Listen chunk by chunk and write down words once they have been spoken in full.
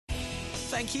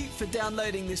Thank you for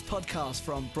downloading this podcast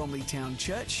from Bromley Town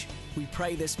Church. We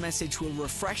pray this message will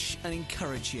refresh and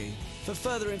encourage you. For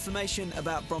further information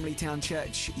about Bromley Town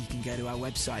Church, you can go to our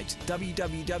website,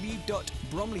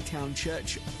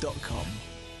 www.bromleytownchurch.com.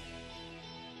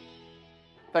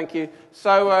 Thank you.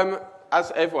 So,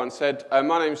 as everyone said,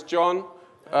 my name's John,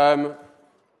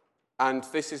 and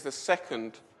this is the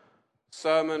second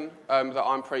sermon that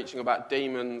I'm preaching about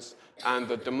demons and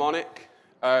the demonic.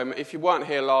 If you weren't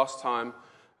here last time,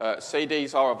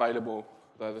 CDs are available,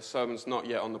 though the sermon's not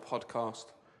yet on the podcast,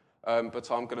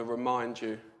 but I'm going to remind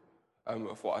you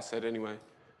of what I said anyway.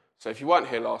 So if you weren't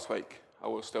here last week, I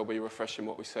will still be refreshing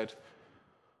what we said.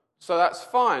 So that's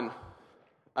fine.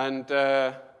 And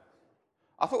I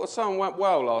thought the sermon went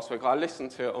well last week. I listened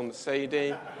to it on the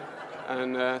CD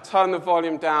and turned the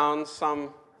volume down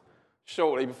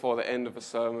shortly before the end of the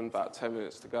sermon, about 10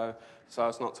 minutes to go, so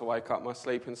as not to wake up my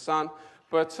sleeping son.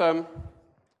 But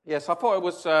yes, I thought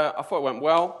it went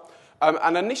well.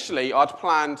 And initially, I'd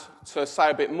planned to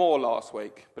say a bit more last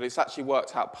week, but it's actually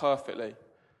worked out perfectly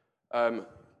the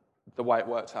way it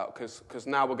worked out, because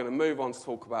now we're going to move on to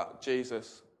talk about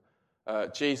Jesus,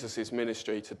 Jesus'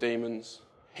 ministry to demons,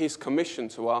 his commission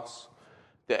to us,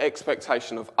 the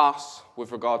expectation of us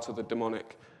with regard to the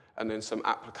demonic, and then some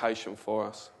application for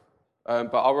us.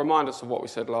 But I'll remind us of what we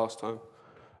said last time.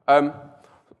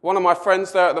 One of my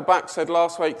friends there at the back said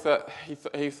last week that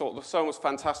he thought the sermon was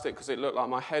fantastic because it looked like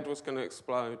my head was going to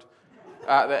explode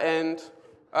at the end.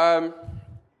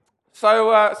 So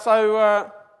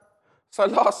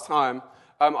last time,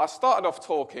 I started off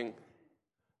talking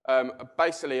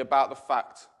basically about the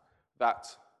fact that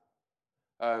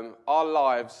our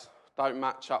lives don't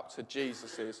match up to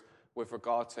Jesus's with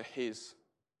regard to his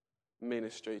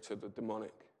ministry to the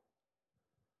demonic.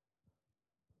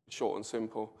 Short and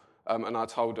simple. And I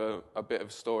told a bit of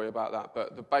a story about that.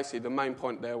 But basically the main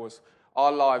point there was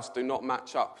our lives do not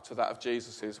match up to that of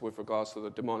Jesus's with regards to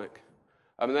the demonic.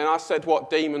 And then I said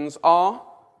what demons are.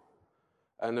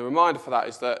 And the reminder for that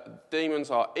is that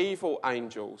demons are evil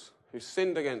angels who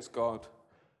sinned against God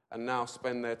and now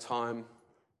spend their time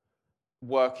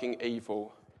working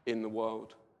evil in the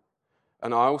world.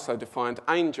 And I also defined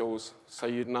angels so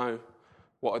you'd know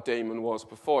what a demon was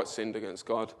before it sinned against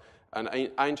God. And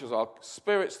angels are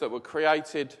spirits that were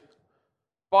created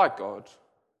by God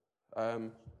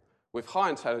with high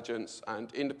intelligence and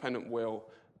independent will,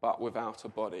 but without a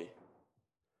body.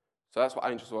 So that's what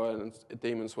angels were, and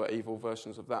demons were evil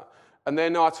versions of that. And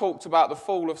then I talked about the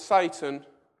fall of Satan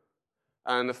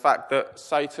and the fact that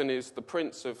Satan is the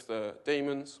prince of the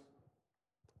demons,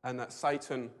 and that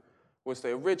Satan was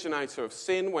the originator of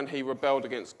sin when he rebelled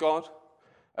against God.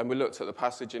 And we looked at the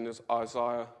passage in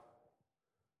Isaiah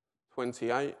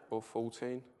 28 or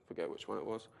 14, forget which one it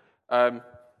was.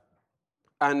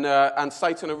 And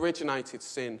Satan originated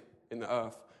sin in the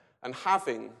earth. And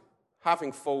having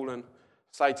fallen,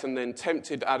 Satan then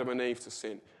tempted Adam and Eve to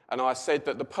sin. And I said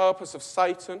that the purpose of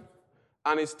Satan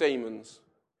and his demons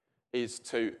is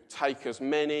to take as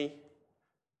many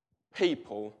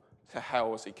people to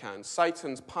hell as he can.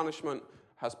 Satan's punishment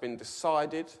has been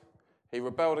decided. He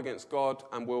rebelled against God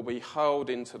and will be hurled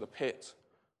into the pit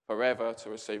forever to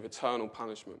receive eternal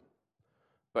punishment.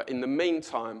 But in the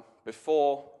meantime,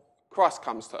 before Christ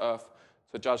comes to earth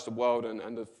to judge the world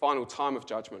and the final time of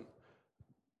judgment,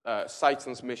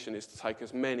 Satan's mission is to take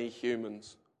as many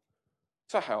humans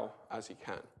to hell as he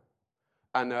can.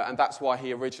 And that's why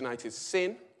he originated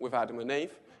sin with Adam and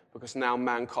Eve, because now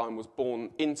mankind was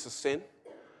born into sin.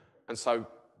 And so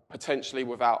potentially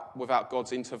without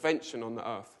God's intervention on the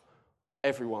earth,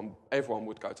 everyone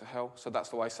would go to hell. So that's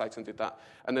the way Satan did that.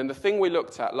 And then the thing we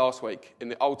looked at last week in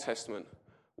the Old Testament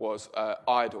was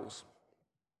idols.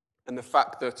 And the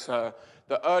fact that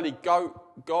the early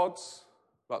gods,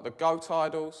 like the goat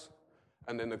idols,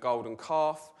 and then the golden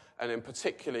calf, and then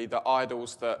particularly the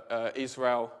idols that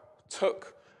Israel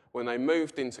took when they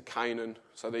moved into Canaan.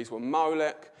 So these were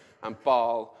Molech and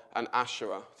Baal and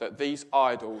Asherah, that these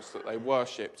idols that they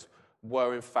worshipped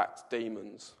were in fact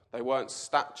demons. They weren't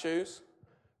statues.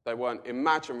 They weren't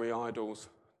imaginary idols,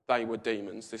 they were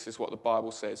demons. This is what the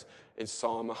Bible says in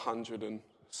Psalm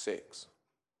 106,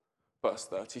 verse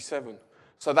 37.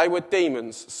 So they were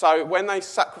demons. So when they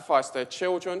sacrificed their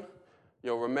children,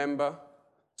 you'll remember,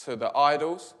 to the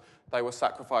idols, they were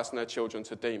sacrificing their children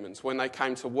to demons. When they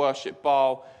came to worship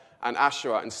Baal and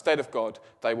Asherah instead of God,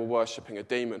 they were worshipping a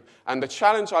demon. And the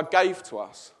challenge I gave to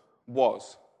us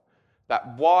was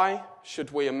that why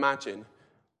should we imagine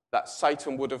that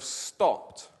Satan would have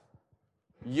stopped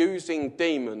using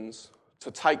demons to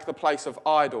take the place of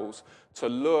idols to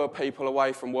lure people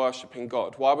away from worshipping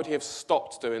God? Why would he have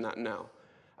stopped doing that now?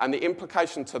 And the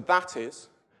implication to that is,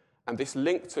 and this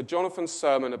linked to Jonathan's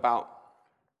sermon about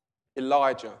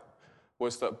Elijah,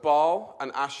 was that Baal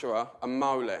and Asherah and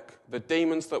Molech, the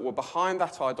demons that were behind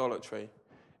that idolatry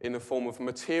in the form of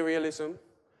materialism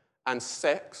and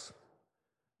sex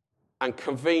and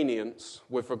convenience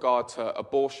with regard to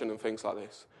abortion and things like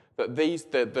this, that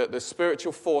the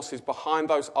spiritual forces behind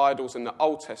those idols in the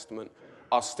Old Testament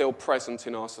are still present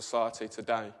in our society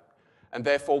today. And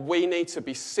therefore we need to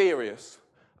be serious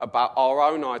about our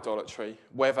own idolatry,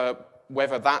 whether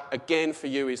that, again, for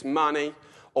you is money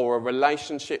or a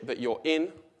relationship that you're in,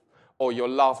 or your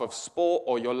love of sport,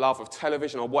 or your love of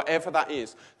television, or whatever that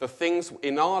is, the things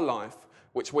in our life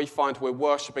which we find we're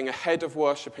worshipping ahead of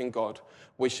worshipping God,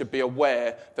 we should be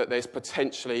aware that there's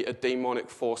potentially a demonic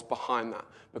force behind that,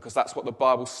 because that's what the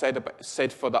Bible said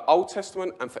for the Old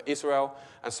Testament and for Israel,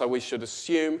 and so we should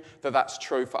assume that that's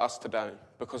true for us today.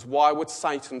 Because why would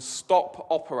Satan stop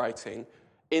operating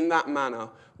in that manner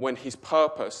when his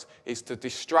purpose is to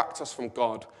distract us from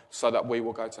God so that we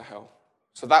will go to hell?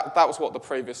 So that was what the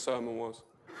previous sermon was.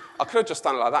 I could have just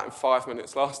done it like that in 5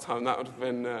 minutes last time. That would have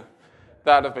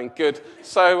been good.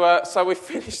 So we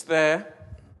finished there.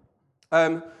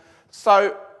 But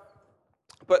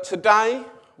today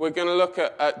we're going to look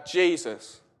at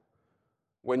Jesus,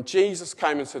 when Jesus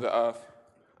came into the earth,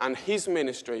 and his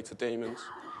ministry to demons,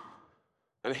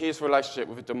 and his relationship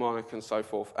with the demonic and so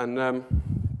forth. And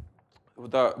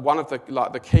one of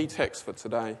the key texts for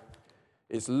today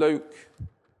is Luke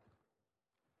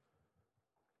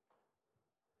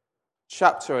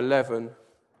chapter 11,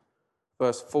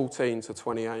 verse 14 to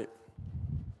 28.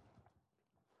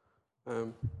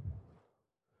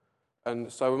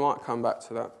 And so we might come back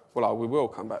to that. Well, we will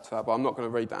come back to that, but I'm not going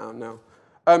to read that out now.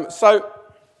 So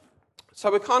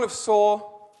we kind of saw,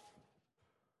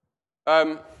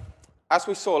 as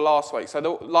we saw last week,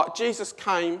 Jesus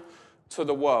came to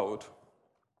the world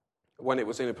when it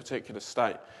was in a particular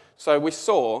state. So we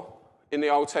saw in the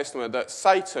Old Testament that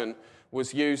Satan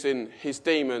was using his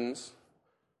demons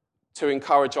to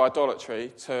encourage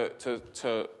idolatry,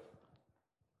 to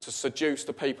seduce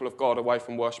the people of God away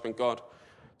from worshipping God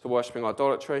to worshipping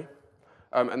idolatry.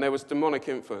 And there was demonic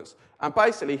influence. And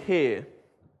basically here,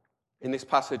 in this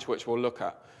passage which we'll look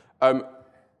at,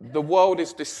 the world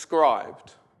is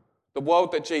described, the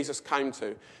world that Jesus came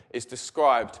to is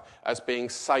described as being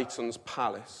Satan's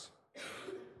palace.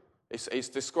 It's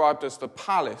described as the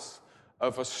palace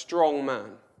of a strong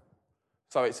man.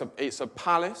 So it's a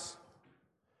palace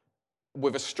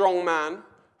with a strong man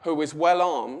who is well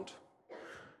armed,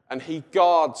 and he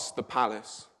guards the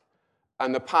palace,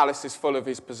 and the palace is full of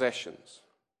his possessions.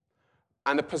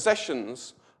 And the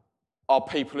possessions are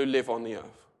people who live on the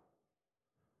earth.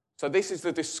 So this is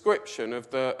the description of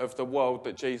the world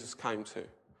that Jesus came to.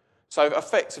 So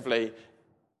effectively,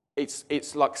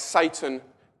 it's like Satan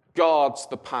guards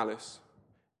the palace.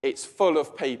 It's full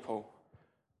of people,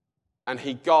 and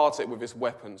he guards it with his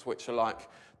weapons, which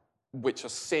are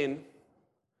sin,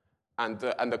 and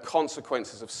the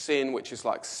consequences of sin, which is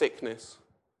like sickness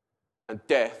and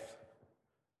death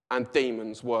and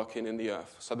demons working in the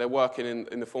earth. So they're working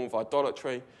in the form of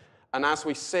idolatry. And as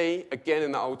we see, again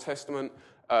in the Old Testament,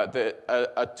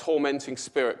 a tormenting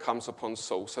spirit comes upon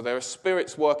Saul. So there are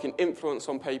spirits working influence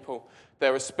on people.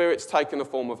 There are spirits taking the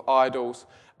form of idols.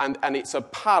 And it's a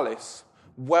palace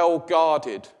well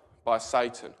guarded by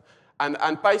Satan.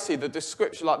 And basically the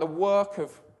description, like the work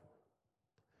of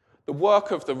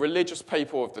the religious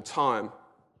people of the time,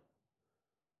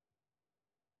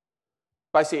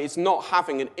 basically it's not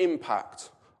having an impact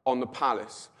on the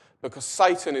palace, because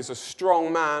Satan is a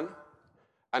strong man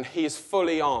and he is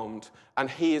fully armed and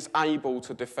he is able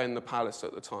to defend the palace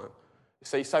at the time. You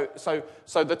see,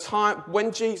 so the time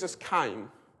when Jesus came,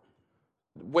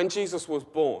 when Jesus was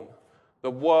born,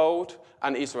 the world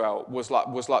and Israel was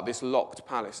like this locked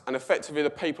palace. And effectively the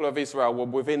people of Israel were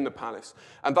within the palace.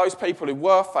 And those people who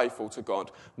were faithful to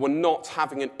God were not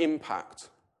having an impact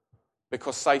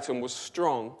because Satan was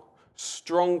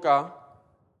stronger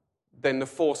than the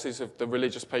forces of the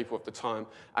religious people of the time.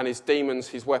 And his demons,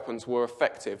 his weapons were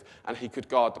effective, and he could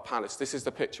guard the palace. This is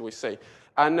the picture we see.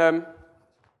 And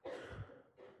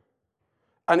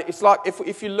it's like,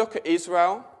 if you look at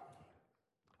Israel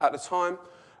at the time,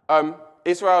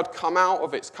 Israel had come out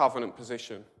of its covenant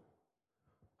position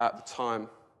at the time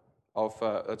of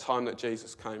the time that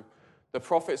Jesus came. The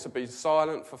prophets had been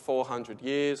silent for 400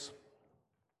 years.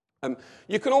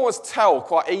 You can always tell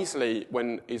quite easily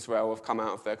when Israel have come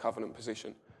out of their covenant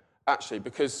position, actually,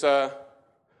 because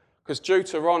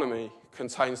Deuteronomy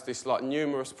contains this like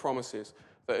numerous promises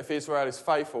that if Israel is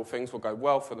faithful, things will go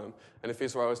well for them, and if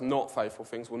Israel is not faithful,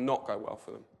 things will not go well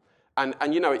for them. And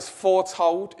it's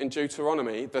foretold in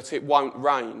Deuteronomy that it won't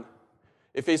rain.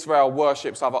 If Israel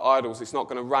worships other idols, it's not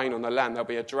going to rain on the land. There'll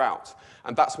be a drought.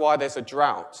 And that's why there's a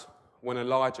drought when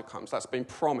Elijah comes. That's been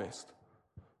promised.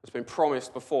 It's been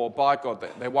promised before by God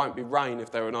that there won't be rain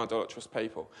if they're an idolatrous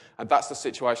people. And that's the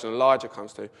situation Elijah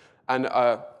comes to. And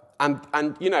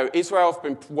Israel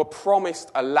were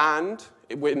promised a land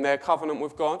in their covenant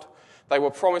with God. They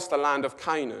were promised a land of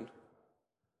Canaan.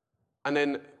 And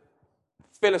then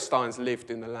Philistines lived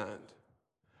in the land.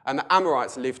 And the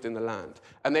Amorites lived in the land.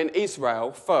 And then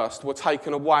Israel first were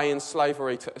taken away in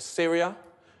slavery to Assyria.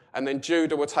 And then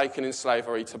Judah were taken in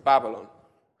slavery to Babylon.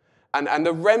 And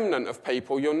the remnant of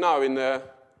people, when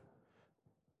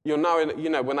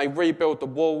they rebuild the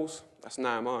walls, that's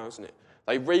Nehemiah, isn't it?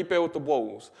 They rebuild the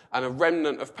walls, and a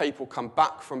remnant of people come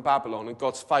back from Babylon, and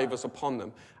God's favour's upon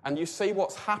them. And you see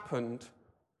what's happened.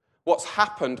 What's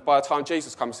happened by the time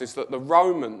Jesus comes is that the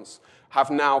Romans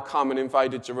have now come and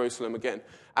invaded Jerusalem again.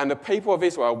 And the people of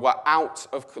Israel were out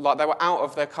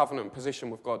of their covenant position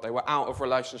with God. They were out of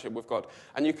relationship with God.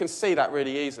 And you can see that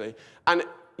really easily. And,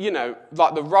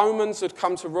 the Romans had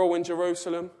come to rule in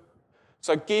Jerusalem.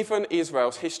 So given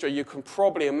Israel's history, you can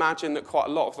probably imagine that quite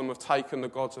a lot of them have taken the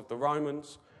gods of the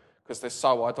Romans because they're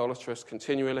so idolatrous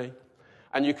continually.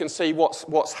 And you can see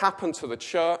what's happened to the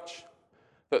church,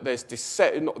 that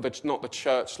there's not the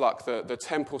church like the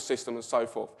temple system and so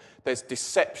forth. There's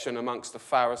deception amongst the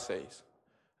Pharisees.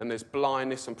 And there's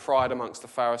blindness and pride amongst the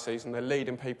Pharisees, and they're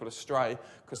leading people astray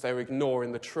because they're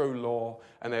ignoring the true law,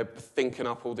 and they're thinking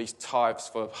up all these tithes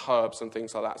for herbs and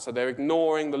things like that. So they're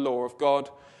ignoring the law of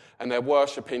God, and they're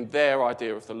worshipping their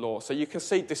idea of the law. So you can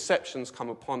see deceptions come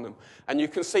upon them. And you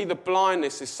can see the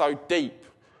blindness is so deep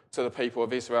to the people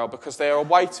of Israel because they're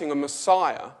awaiting a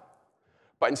Messiah.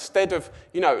 But instead of,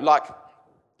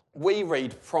 we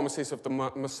read promises of the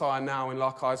Messiah now in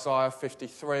Isaiah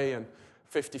 53 and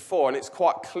 54, and it's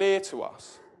quite clear to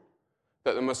us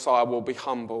that the Messiah will be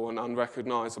humble and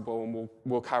unrecognisable and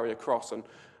will carry a cross and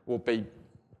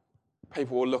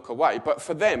people will look away. But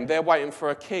for them, they're waiting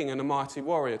for a king and a mighty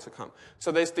warrior to come.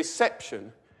 So there's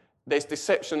deception. There's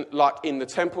deception like in the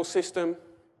temple system,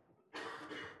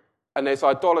 and there's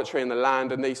idolatry in the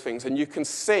land and these things. And you can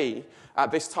see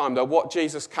at this time that what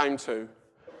Jesus came to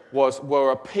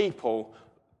were a people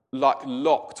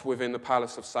locked within the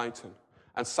palace of Satan.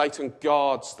 And Satan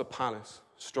guards the palace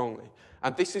strongly.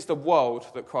 And this is the world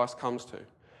that Christ comes to.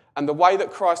 And the way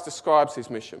that Christ describes his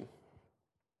mission,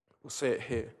 we'll see it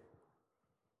here.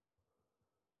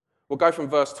 We'll go from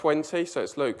verse 20, so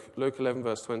it's Luke 11,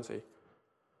 verse 20. It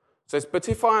says, "But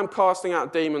if I am casting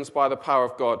out demons by the power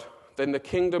of God, then the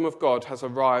kingdom of God has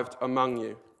arrived among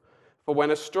you. For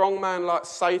when a strong man like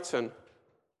Satan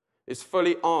is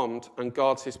fully armed and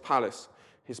guards his palace,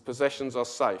 his possessions are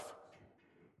safe."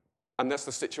 And that's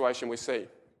the situation we see.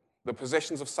 The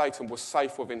possessions of Satan were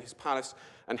safe within his palace,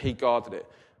 and he guarded it.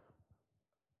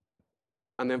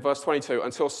 And then verse 22,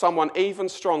 "Until someone even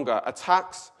stronger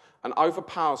attacks and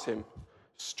overpowers him,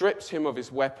 strips him of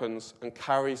his weapons, and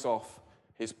carries off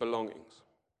his belongings."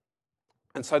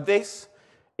 And so this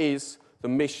is the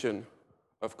mission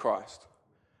of Christ.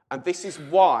 And this is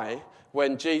why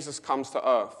when Jesus comes to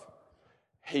earth,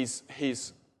 his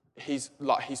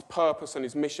purpose and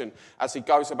his mission, as he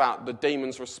goes about, the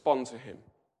demons respond to him.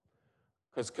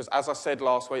 Because as I said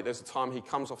last week, there's a time he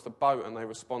comes off the boat and they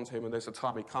respond to him, and there's a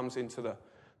time he comes into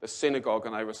the synagogue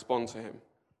and they respond to him.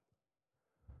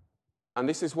 And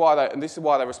this is why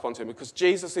they respond to him, because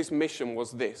Jesus' mission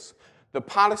was this. The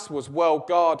palace was well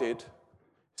guarded.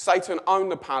 Satan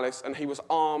owned the palace and he was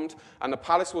armed, and the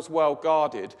palace was well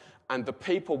guarded, and the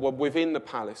people were within the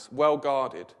palace, well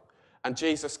guarded. And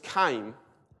Jesus came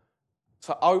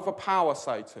to overpower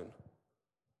Satan.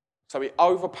 So he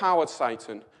overpowered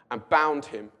Satan and bound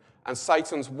him, and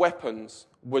Satan's weapons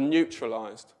were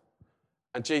neutralized.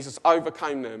 And Jesus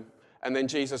overcame them, and then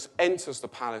Jesus enters the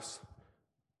palace,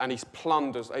 and he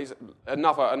plunders.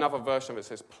 Another version of it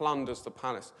says plunders the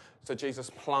palace. So Jesus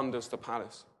plunders the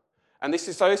palace. And this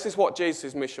is what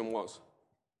Jesus' mission was.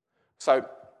 So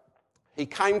he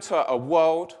came to a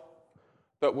world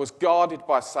that was guarded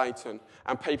by Satan,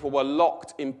 and people were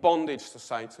locked in bondage to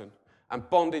Satan and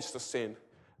bondage to sin,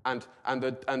 and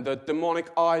the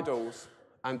demonic idols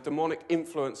and demonic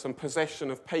influence and possession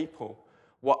of people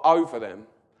were over them.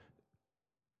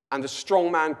 And the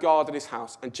strong man guarded his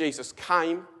house, and Jesus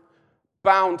came,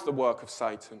 bound the work of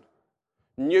Satan,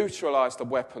 neutralized the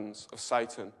weapons of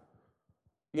Satan.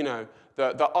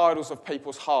 The idols of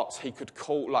people's hearts, he could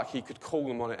call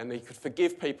them on it, and he could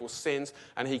forgive people's sins,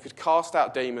 and he could cast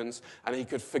out demons, and he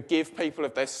could forgive people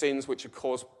of their sins which had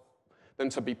caused them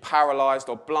to be paralyzed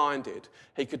or blinded.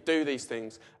 He could do these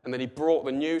things, and then he brought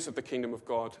the news of the kingdom of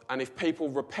God. And if people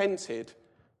repented,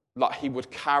 like, he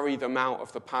would carry them out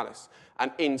of the palace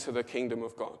and into the kingdom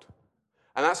of God.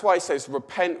 And that's why he says,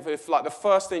 repent. Like, the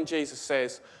first thing Jesus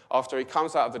says after he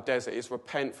comes out of the desert is,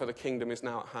 repent, for the kingdom is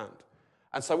now at hand.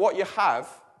 And so what you have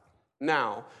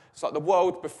now, it's like the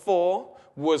world before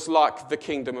was like the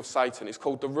kingdom of Satan. It's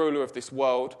called the ruler of this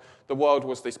world. The world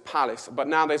was this palace. But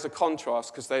now there's a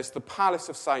contrast, because there's the palace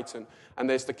of Satan and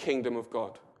there's the kingdom of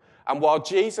God. And while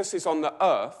Jesus is on the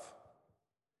earth,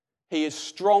 he is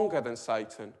stronger than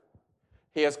Satan.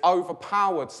 He has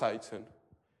overpowered Satan.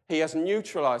 He has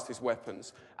neutralized his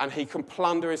weapons, and he can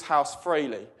plunder his house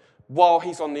freely while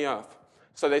he's on the earth.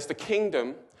 So there's the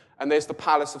kingdom and there's the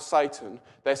palace of Satan.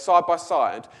 They're side by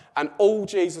side, and all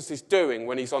Jesus is doing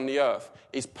when he's on the earth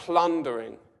is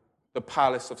plundering the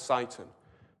palace of Satan.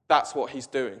 That's what he's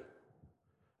doing.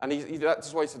 And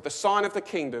that's what he said. The sign of the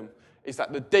kingdom is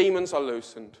that the demons are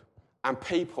loosened and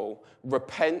people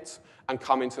repent and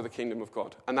come into the kingdom of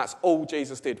God. And that's all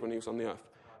Jesus did when he was on the earth.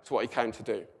 It's what he came to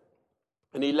do.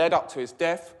 And he led up to his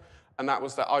death, and that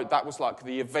was like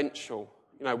the eventual,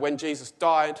 when Jesus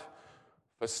died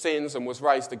for sins and was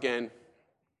raised again,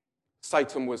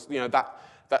 Satan was,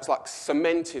 that's like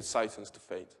cemented Satan's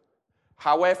defeat.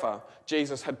 However,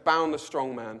 Jesus had bound the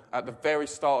strong man at the very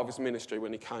start of his ministry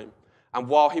when he came. And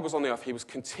while he was on the earth, he was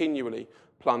continually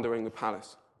plundering the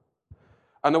palace.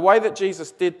 And the way that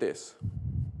Jesus did this,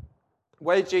 the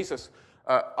way Jesus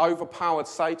overpowered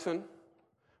Satan,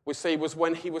 we see, was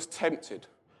when he was tempted.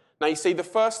 Now, you see, the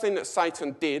first thing that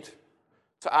Satan did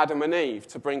to Adam and Eve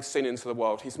to bring sin into the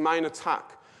world, his main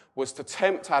attack was to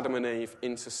tempt Adam and Eve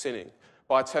into sinning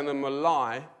by telling them a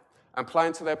lie and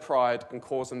playing to their pride and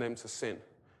causing them to sin.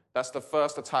 That's the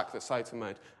first attack that Satan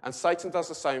made. And Satan does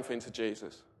the same thing to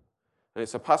Jesus. And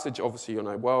it's a passage, obviously,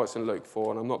 well, it's in Luke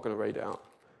 4, and I'm not going to read it out.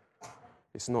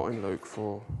 It's not in Luke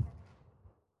 4.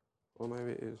 Or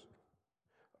maybe it is.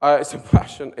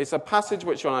 It's a passage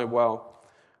which I know well.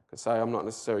 I can say I'm not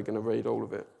necessarily going to read all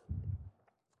of it.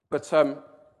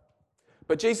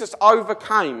 But Jesus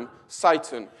overcame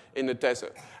Satan in the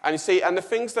desert. And you see, and the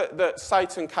things that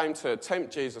Satan came to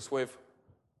tempt Jesus with,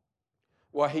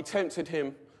 well, he tempted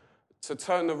him to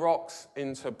turn the rocks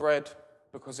into bread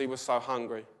because he was so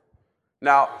hungry.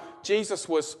 Now, Jesus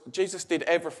did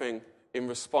everything in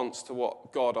response to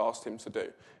what God asked him to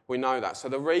do. We know that. So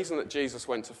the reason that Jesus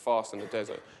went to fast in the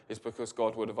desert is because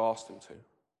God would have asked him to.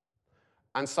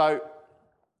 And so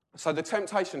the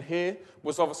temptation here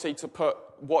was obviously to put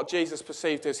what Jesus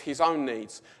perceived as his own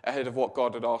needs ahead of what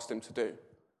God had asked him to do.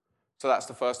 So that's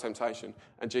the first temptation,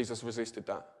 and Jesus resisted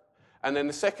that. And then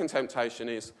the second temptation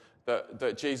is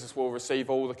that Jesus will receive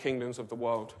all the kingdoms of the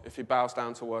world if he bows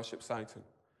down to worship Satan.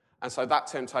 And so that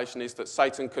temptation is that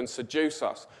Satan can seduce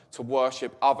us to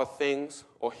worship other things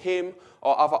or him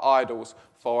or other idols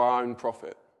for our own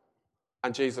profit.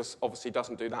 And Jesus obviously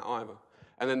doesn't do that either.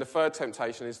 And then the third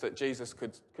temptation is that Jesus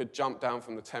could jump down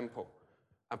from the temple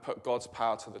and put God's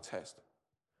power to the test.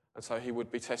 And so he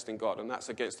would be testing God, and that's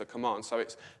against the command. So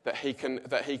it's that he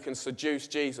can seduce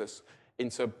Jesus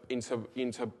into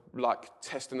like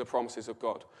testing the promises of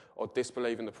God, or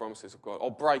disbelieving the promises of God,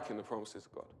 or breaking the promises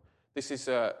of God. These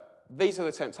are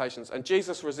the temptations, and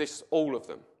Jesus resists all of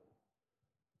them.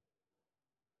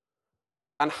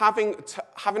 And having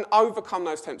overcome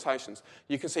those temptations,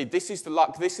 you can see this is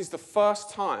the first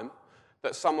time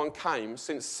that someone came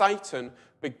since Satan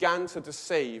began to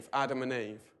deceive Adam and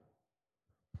Eve.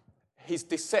 His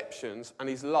deceptions and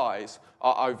his lies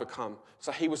are overcome.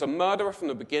 So he was a murderer from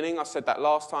the beginning. I said that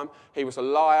last time. He was a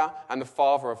liar and the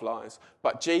father of lies.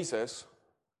 But Jesus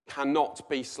can't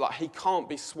be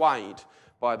swayed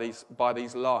by these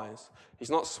lies.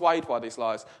 He's not swayed by these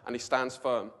lies, and he stands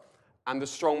firm. And the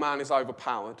strong man is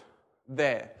overpowered.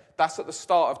 That's at the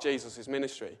start of Jesus'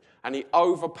 ministry. And he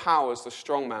overpowers the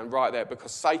strong man right there,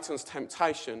 because Satan's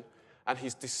temptation and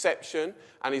his deception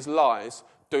and his lies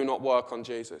do not work on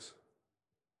Jesus.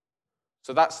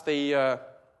 So that's the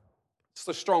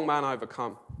strong man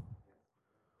overcome.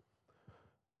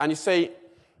 And you see,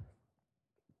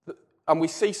 and we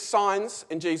see signs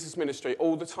in Jesus' ministry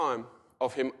all the time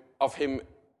of him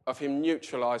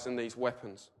neutralizing these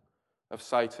weapons of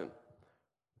Satan.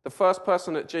 The first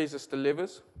person that Jesus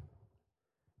delivers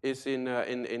is in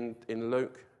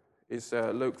Luke, is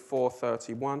Luke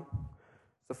 4:31.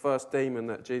 It's the first demon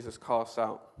that Jesus casts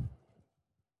out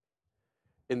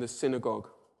in the synagogue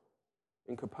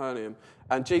in Capernaum.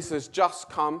 And Jesus has just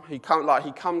come. He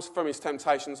comes from his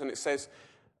temptations, and it says,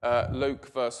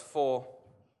 Luke chapter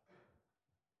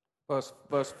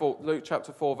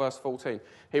 4, verse 14.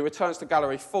 He returns to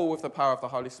Galilee full with the power of the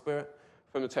Holy Spirit,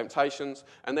 from the temptations,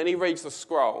 and then he reads the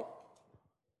scroll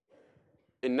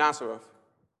in Nazareth,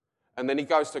 and then he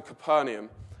goes to Capernaum,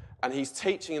 and he's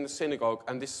teaching in the synagogue,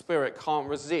 and this spirit can't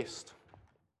resist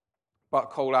but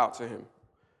call out to him.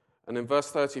 And in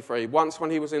verse 33, once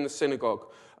when he was in the synagogue,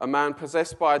 a man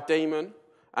possessed by a demon,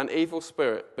 an evil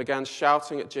spirit, began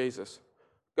shouting at Jesus,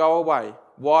 "Go away,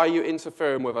 why are you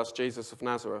interfering with us, Jesus of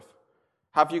Nazareth?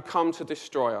 Have you come to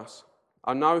destroy us?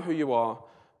 I know who you are,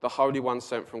 the Holy One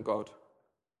sent from God."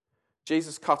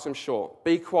 Jesus cut him short.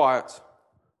 "Be quiet,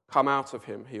 come out of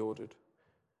him," he ordered.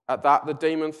 At that, the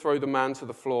demon threw the man to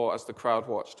the floor as the crowd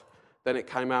watched. Then it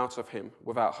came out of him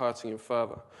without hurting him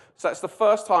further. So that's the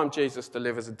first time Jesus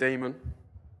delivers a demon.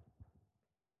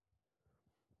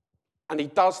 And he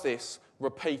does this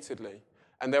repeatedly.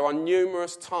 And there are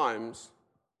numerous times,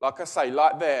 like I say,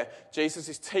 like there, Jesus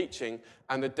is teaching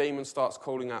and the demon starts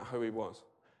calling out who he was.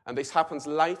 And this happens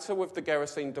later with the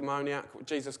Gerasene demoniac.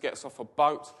 Jesus gets off a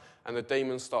boat and the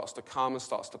demon starts to come and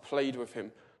starts to plead with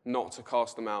him not to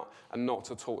cast them out and not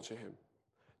to torture him.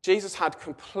 Jesus had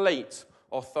complete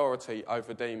authority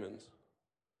over demons.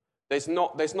 There's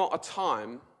not a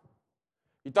time,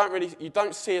 you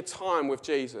don't see a time with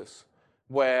Jesus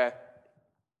where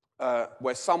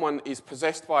someone is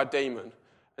possessed by a demon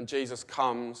and Jesus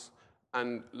comes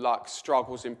and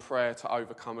struggles in prayer to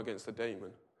overcome against the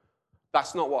demon.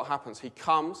 That's not what happens. He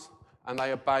comes and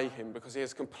they obey him because he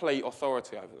has complete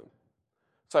authority over them.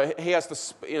 So he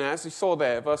has as you saw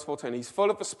there, verse 14, he's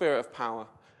full of the spirit of power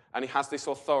and he has this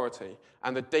authority,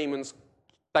 and the demons,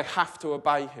 they have to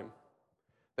obey him.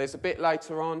 There's a bit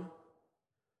later on,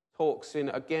 talks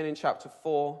again in chapter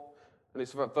 4, and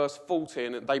it's verse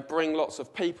 14, and they bring lots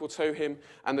of people to him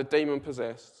and the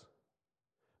demon-possessed.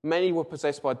 Many were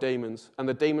possessed by demons, and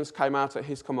the demons came out at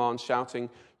his command, shouting,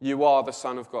 "You are the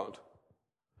Son of God."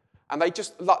 And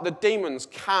the demons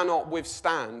cannot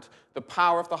withstand the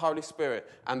power of the Holy Spirit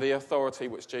and the authority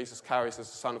which Jesus carries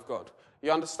as the Son of God.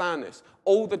 You understand this?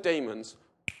 All the demons,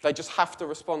 they just have to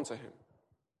respond to him.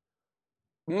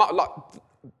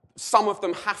 Some of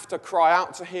them have to cry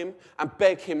out to him and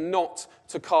beg him not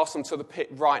to cast them to the pit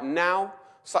right now.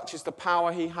 Such is the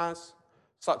power he has,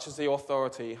 such is the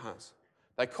authority he has.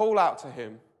 They call out to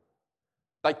him.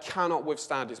 They cannot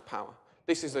withstand his power.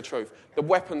 This is the truth. The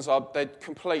weapons they're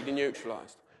completely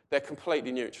neutralized. They're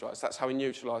completely neutralized. That's how he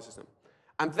neutralizes them.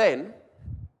 And then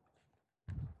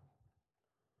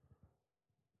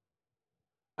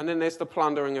there's the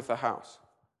plundering of the house.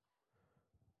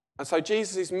 And so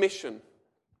Jesus' mission,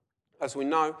 as we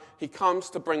know, he calls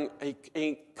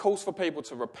for people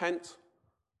to repent,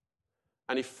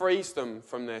 and he frees them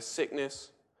from their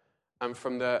sickness and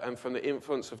from the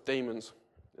influence of demons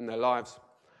in their lives.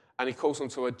 And he calls them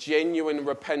to a genuine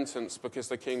repentance because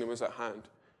the kingdom is at hand.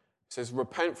 He says,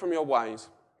 repent from your ways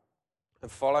and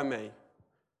follow me.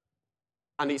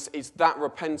 And it's that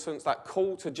repentance, that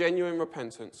call to genuine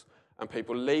repentance, and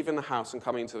people leaving the house and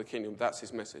coming into the kingdom. That's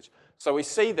his message. So we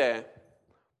see there,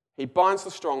 he binds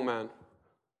the strong man.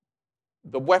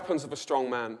 The weapons of a strong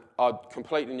man are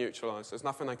completely neutralized. There's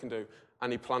nothing they can do.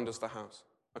 And he plunders the house.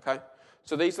 Okay?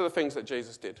 So these are the things that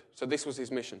Jesus did. So this was his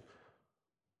mission.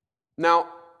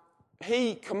 Now,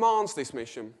 he commands this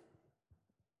mission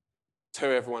to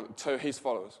everyone, to his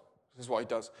followers. This is what he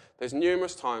does. There's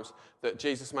numerous times that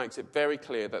Jesus makes it very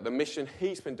clear that the mission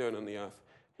he's been doing on the earth,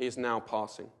 he is now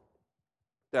passing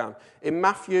down. In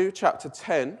Matthew chapter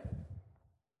 10,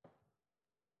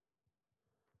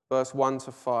 verse 1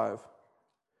 to 5,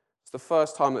 it's the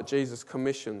first time that Jesus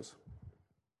commissions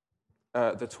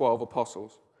the 12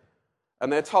 apostles.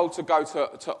 And they're told to go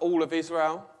to all of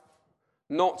Israel,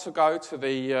 not to go to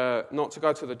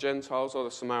the Gentiles or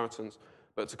the Samaritans,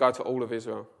 but to go to all of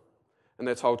Israel. And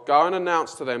they're told, go and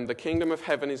announce to them, the kingdom of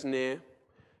heaven is near.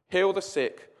 Heal the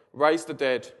sick, raise the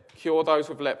dead, cure those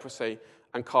with leprosy,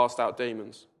 and cast out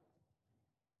demons.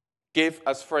 Give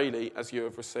as freely as you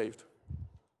have received.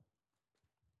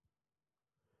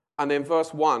 And in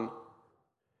verse 1,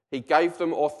 he gave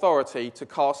them authority to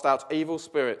cast out evil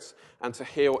spirits and to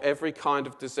heal every kind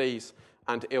of disease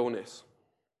and illness.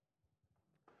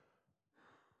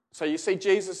 So you see,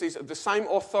 Jesus is the same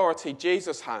authority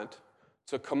Jesus had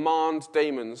to command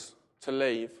demons to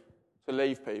leave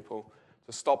people,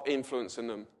 to stop influencing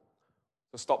them,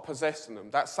 to stop possessing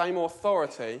them. That same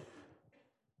authority,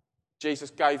 Jesus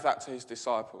gave that to his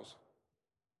disciples.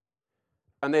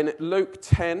 And then Luke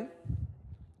 10,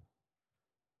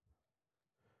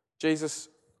 Jesus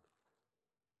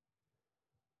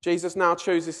now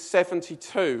chooses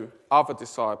 72 other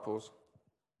disciples.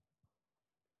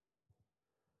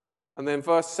 And then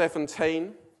verse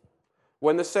 17,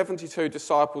 When the 72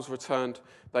 disciples returned,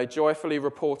 they joyfully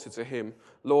reported to him,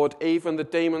 "Lord, even the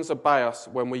demons obey us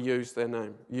when we use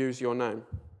your name."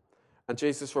 And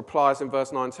Jesus replies in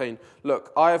verse 19,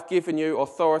 "Look, I have given you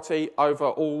authority over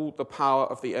all the power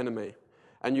of the enemy,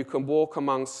 and you can walk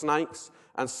among snakes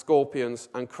and scorpions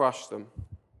and crush them."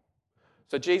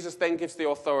 So Jesus then gives the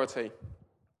authority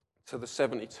to the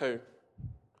 72.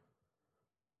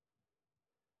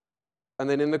 And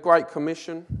then in the Great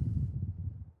Commission,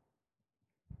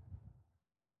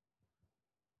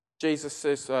 Jesus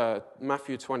says,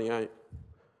 Matthew 28,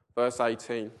 verse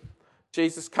 18,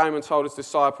 Jesus came and told his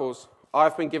disciples, "I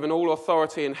have been given all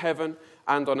authority in heaven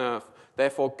and on earth.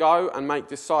 Therefore go and make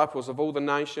disciples of all the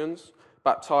nations,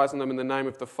 baptizing them in the name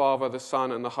of the Father, the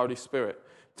Son, and the Holy Spirit.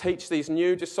 Teach these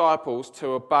new disciples to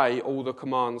obey all the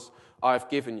commands I have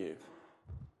given you."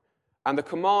 And the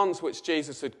commands which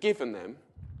Jesus had given them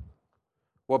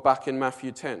were back in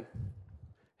Matthew 10.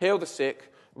 Heal the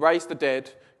sick, raise the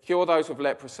dead, cure those with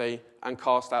leprosy, and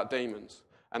cast out demons.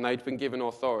 And they'd been given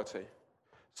authority.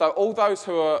 So all those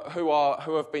who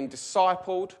have been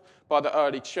discipled by the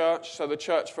early church, so the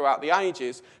church throughout the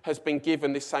ages, has been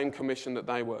given this same commission that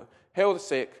they were. Heal the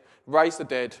sick, raise the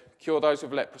dead, cure those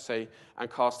with leprosy,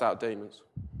 and cast out demons.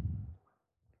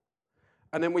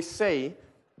 And then we see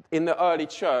in the early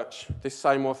church this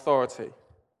same authority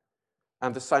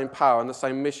and the same power and the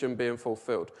same mission being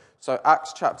fulfilled. So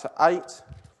Acts chapter 8,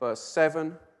 verse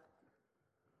 7.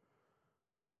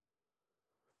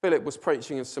 Philip was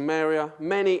preaching in Samaria.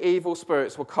 Many evil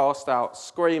spirits were cast out,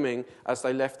 screaming as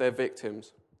they left their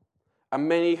victims. And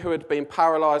many who had been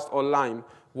paralyzed or lame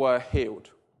were healed.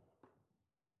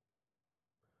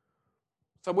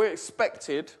 So we're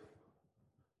expected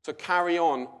to carry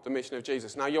on the mission of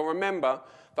Jesus. Now you'll remember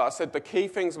that I said the key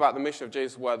things about the mission of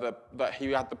Jesus were that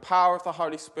he had the power of the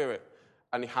Holy Spirit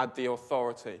and he had the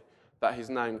authority that his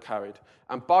name carried.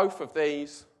 And both of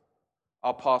these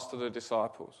are passed to the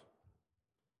disciples.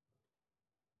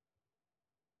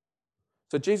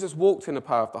 So Jesus walked in the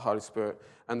power of the Holy Spirit,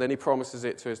 and then he promises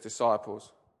it to his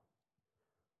disciples.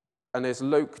 And there's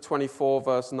Luke 24,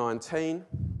 verse 19.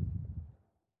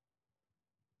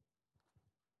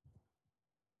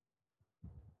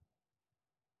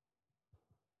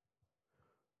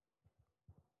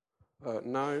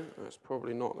 No, that's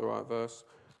probably not the right verse.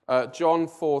 John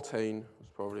 14 is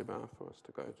probably better for us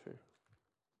to go to.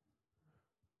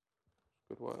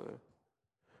 Good work there.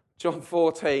 John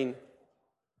 14,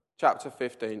 chapter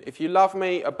 15. "If you love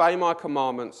me, obey my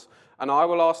commandments, and I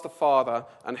will ask the Father,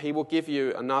 and he will give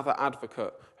you another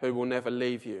advocate who will never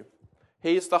leave you.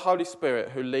 He is the Holy Spirit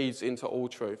who leads into all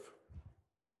truth."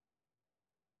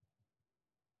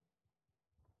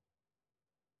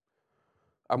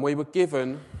 And we were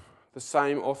given the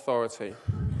same authority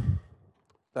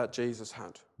that Jesus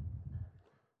had.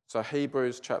 So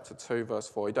Hebrews chapter 2, verse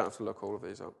 4. You don't have to look all of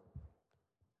these up.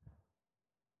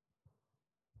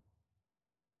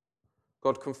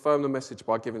 God confirmed the message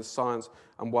by giving signs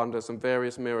and wonders and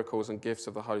various miracles and gifts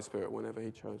of the Holy Spirit whenever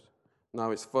he chose.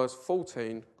 No, it's verse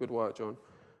 14. Good work, John.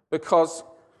 Because,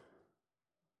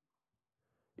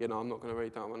 I'm not going to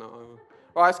read that one out.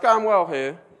 Right, it's going well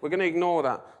here. We're going to ignore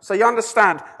that. So you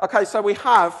understand. Okay, so we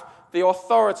have the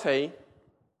authority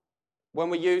when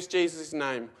we use Jesus'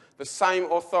 name. The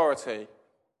same authority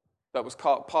that was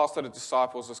passed to the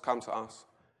disciples has come to us.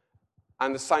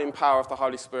 And the same power of the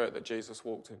Holy Spirit that Jesus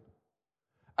walked in.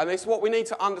 And it's what we need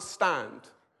to understand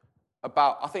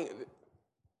about, I think,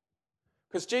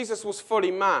 because Jesus was fully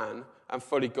man and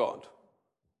fully God.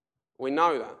 We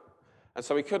know that. And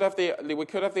so we could have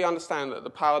the understanding that the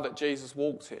power that Jesus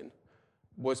walked in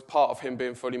was part of him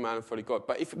being fully man and fully God.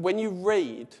 But when you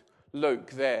read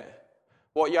Luke there,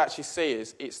 what you actually see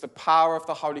is it's the power of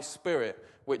the Holy Spirit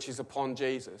which is upon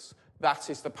Jesus. That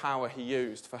is the power he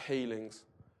used for healings.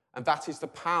 And that is the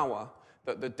power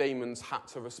that the demons had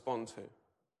to respond to.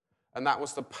 And that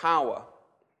was the power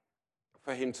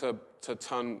for him to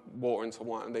turn water into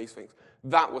wine and these things.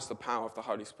 That was the power of the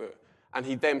Holy Spirit. And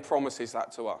he then promises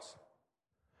that to us.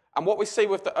 And what we see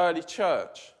with the early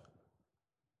church,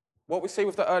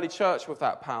 with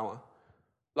that power,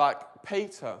 like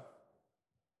Peter,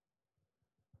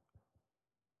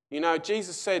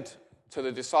 Jesus said to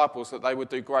the disciples that they would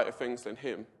do greater things than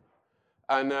him.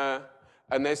 And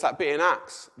there's that bit in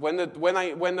Acts. When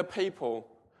the people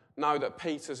know that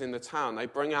Peter's in the town, they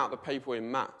bring out the people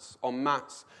on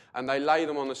mats, and they lay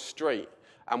them on the street.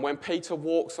 And when Peter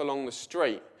walks along the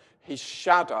street, his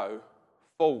shadow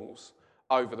falls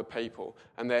over the people,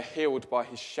 and they're healed by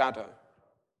his shadow.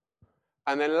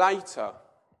 And then later,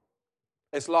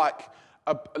 it's like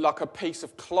a piece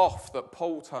of cloth that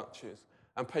Paul touches,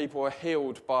 and people are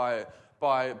healed by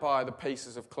by the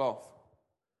pieces of cloth.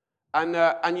 And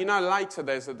later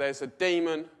there's a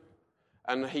demon,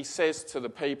 and he says to the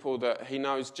people that he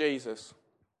knows Jesus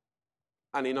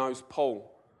and he knows Paul.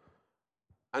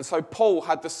 And so Paul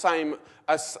had the same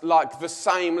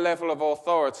level of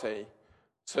authority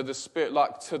to the spirit,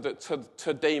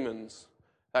 to demons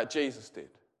that Jesus did.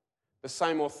 The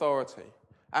same authority.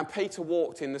 And Peter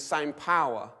walked in the same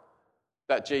power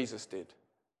that Jesus did.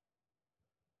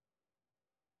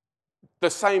 The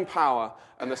same power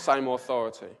and the same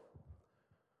authority.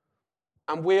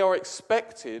 And we are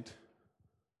expected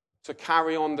to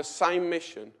carry on the same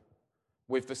mission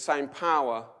with the same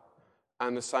power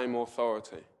and the same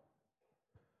authority.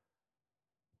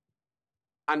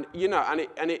 And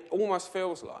it almost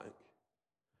feels like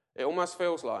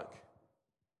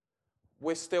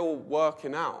we're still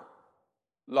working out.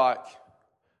 Like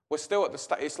we're still at the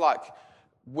stage. It's like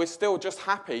we're still just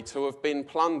happy to have been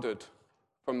plundered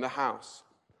from the house,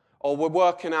 or we're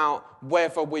working out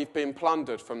whether we've been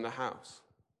plundered from the house.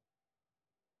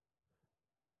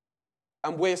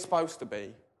 And we're supposed to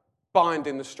be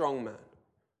binding the strong man,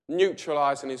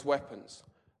 neutralizing his weapons,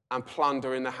 and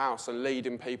plundering the house and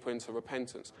leading people into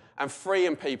repentance, and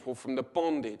freeing people from the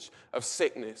bondage of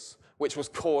sickness, which was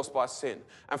caused by sin,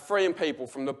 and freeing people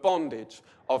from the bondage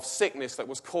of sickness that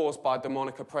was caused by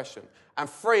demonic oppression, and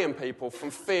freeing people from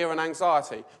fear and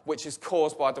anxiety, which is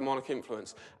caused by demonic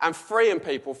influence, and freeing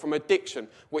people from addiction,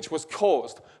 which was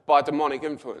caused by demonic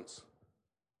influence.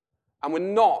 And we're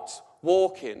not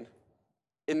walking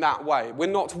in that way. We're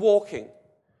not walking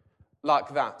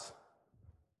like that.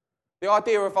 The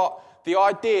idea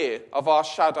of our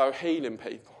shadow healing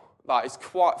people, is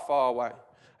quite far away.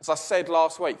 As I said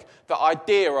last week, the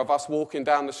idea of us walking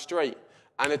down the street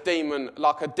and a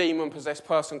demon-possessed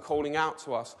person calling out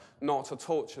to us not to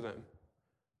torture them,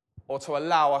 or to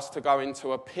allow us to go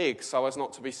into a pig so as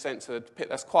not to be sent to the pit,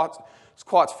 it's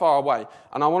quite far away.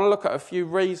 And I want to look at a few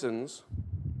reasons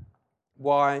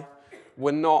why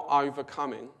we're not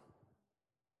overcoming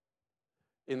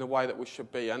in the way that we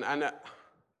should be. And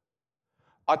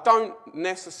I don't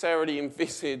necessarily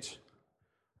envisage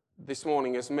this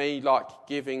morning as me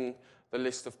giving the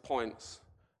list of points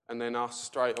and then us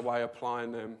straight away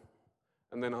applying them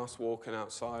and then us walking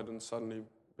outside and suddenly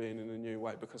being in a new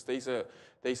way, because these are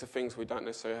things we don't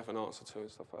necessarily have an answer to and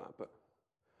stuff like that.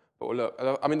 But look,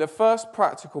 the first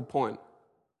practical point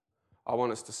I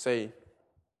want us to see,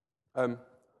 at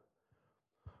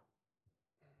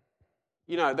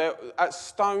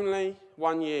Stoneleigh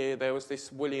one year there was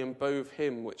this William Booth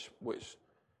hymn which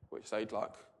they'd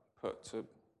put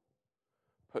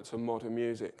to modern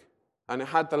music, and it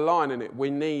had the line in it, "We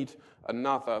need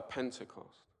another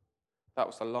Pentecost." That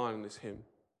was the line in this hymn.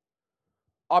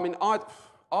 I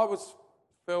was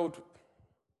filled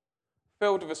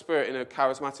with the Spirit in a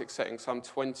charismatic setting some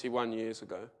 21 years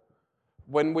ago.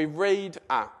 When we read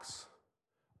Acts,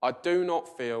 I do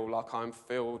not feel like I'm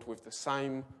filled with the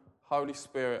same Holy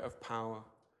Spirit of power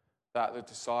that the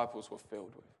disciples were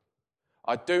filled with.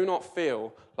 I do not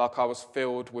feel like I was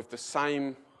filled with the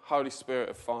same Holy Spirit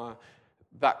of fire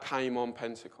that came on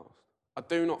Pentecost. I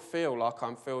do not feel like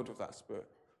I'm filled with that Spirit.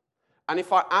 And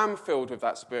if I am filled with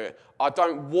that Spirit, I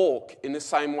don't walk in the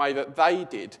same way that they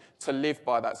did to live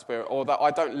by that Spirit, or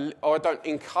I don't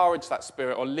encourage that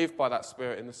Spirit or live by that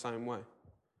Spirit in the same way.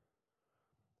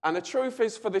 And the truth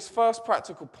is, for this first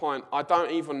practical point, I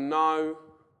don't even know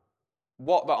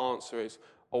what the answer is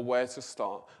or where to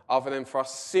start, other than for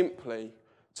us simply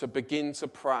to begin to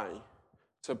pray,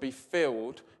 to be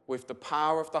filled with the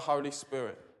power of the Holy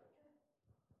Spirit,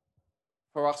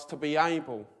 for us to be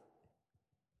able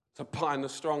to bind the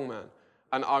strong man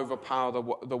and overpower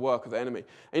the work of the enemy.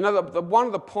 And one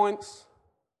of the points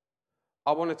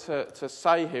I wanted to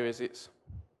say here is it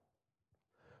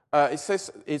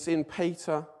says it's in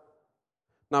Peter.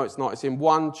 No, it's not. It's in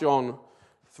 1 John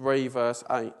 3 verse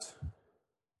 8.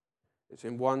 It's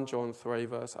in 1 John 3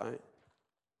 verse 8.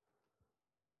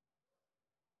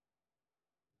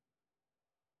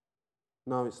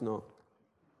 No, it's not.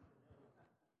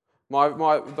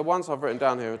 The ones I've written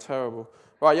down here are terrible.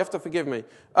 Right, you have to forgive me.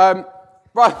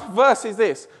 Right, verse is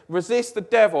this: resist the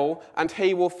devil and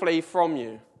he will flee from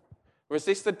you.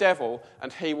 Resist the devil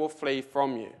and he will flee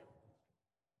from you.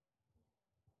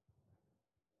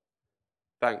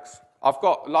 Thanks. I've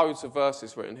got loads of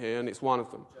verses written here, and it's one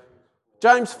of them.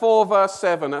 James 4 verse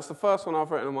 7, that's the first one I've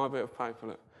written on my bit of paper.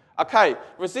 Look. Okay,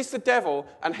 resist the devil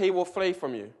and he will flee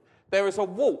from you. There is a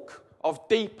walk of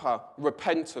deeper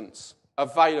repentance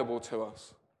available to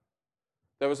us.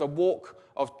 There is a walk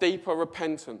of deeper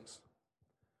repentance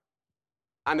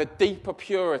and a deeper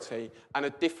purity and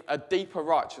a deeper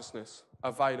righteousness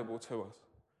available to us.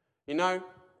 You know,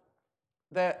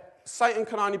 Satan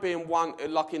can only be in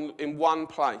one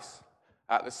place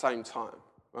at the same time.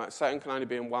 Right? Satan can only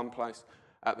be in one place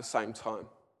at the same time.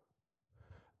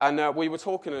 And we were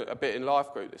talking a bit in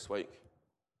life group this week,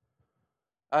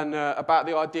 and about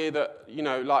the idea that, you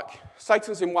know, like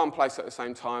Satan's in one place at the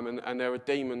same time, and there are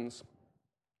demons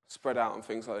spread out and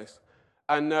things like this.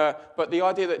 And but the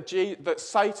idea that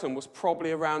Satan was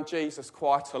probably around Jesus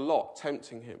quite a lot,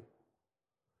 tempting him,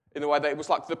 in the way that it was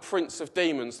like the prince of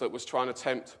demons that was trying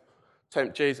to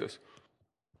tempt Jesus.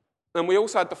 And we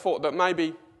also had the thought that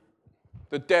maybe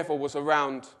the devil was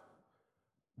around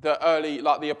the early,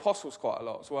 like the apostles quite a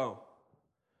lot as well.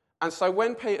 And so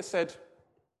when Peter said,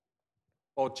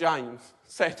 or James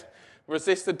said,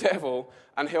 resist the devil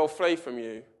and he'll flee from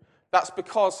you, that's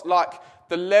because like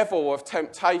the level of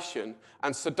temptation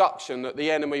and seduction that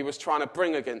the enemy was trying to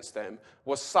bring against them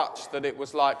was such that it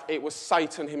was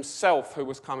Satan himself who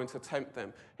was coming to tempt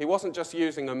them. He wasn't just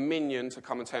using a minion to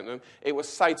come and tempt them. It was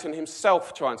Satan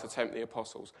himself trying to tempt the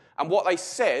apostles. And what they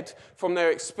said from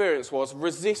their experience was,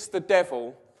 resist the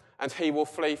devil and he will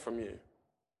flee from you.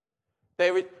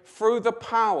 Through the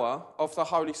power of the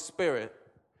Holy Spirit,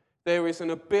 there is an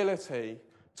ability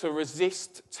to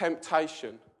resist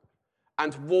temptation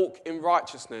and walk in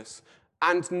righteousness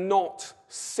and not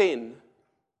sin.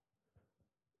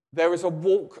 There is a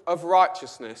walk of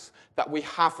righteousness that we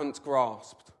haven't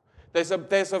grasped. There's a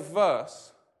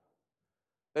verse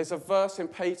in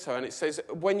Peter, and it says,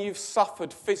 when you've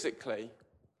suffered physically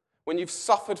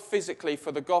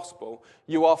for the gospel,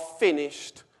 you are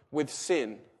finished with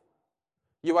sin.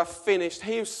 You are finished.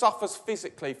 He who suffers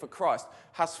physically for Christ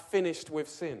has finished with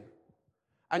sin.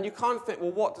 And you kind of think,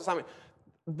 well, what does that mean?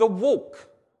 The walk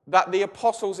that the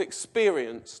apostles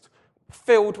experienced,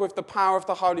 filled with the power of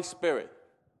the Holy Spirit,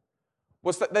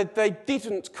 was that they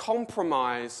didn't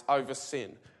compromise over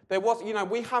sin. There was, you know,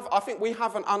 I think we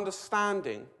have an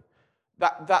understanding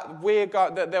that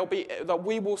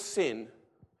we will sin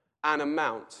an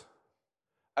amount,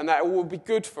 and that it will be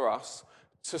good for us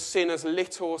to sin as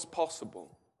little as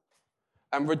possible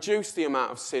and reduce the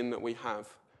amount of sin that we have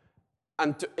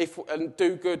and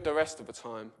do good the rest of the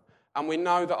time. And we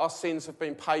know that our sins have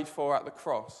been paid for at the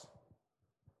cross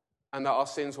and that our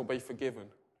sins will be forgiven.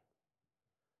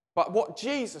 But what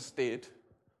Jesus did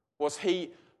was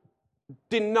he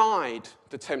denied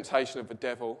the temptation of the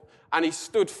devil and he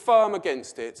stood firm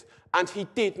against it and he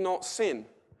did not sin.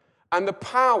 And the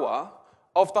power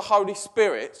of the Holy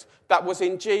Spirit that was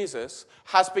in Jesus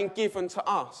has been given to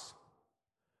us.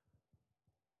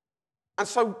 And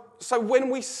so when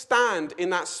we stand in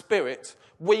that spirit,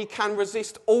 we can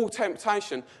resist all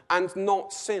temptation and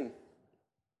not sin.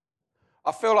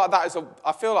 I feel like that is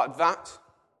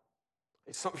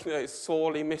something that is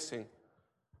sorely missing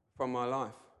from my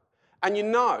life. And you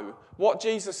know what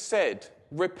Jesus said,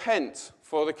 repent,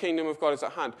 for the kingdom of God is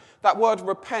at hand. That word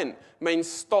repent means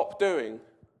stop doing.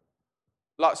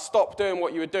 Like stop doing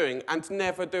what you were doing and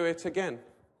never do it again.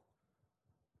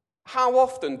 How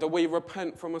often do we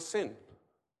repent from a sin?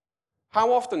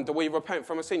 How often do we repent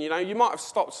from a sin? You know, you might have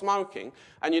stopped smoking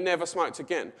and you never smoked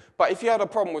again. But if you had a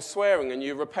problem with swearing and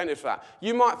you repented for that,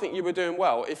 you might think you were doing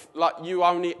well if like you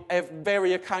only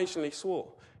very occasionally swore.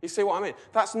 You see what I mean?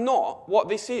 That's not what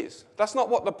this is. That's not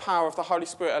what the power of the Holy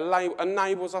Spirit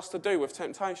enables us to do with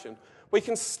temptation. We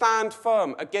can stand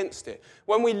firm against it.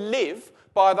 When we live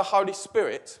by the Holy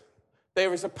Spirit,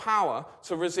 there is a power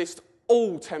to resist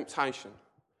all temptation.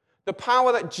 The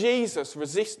power that Jesus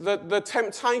the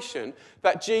temptation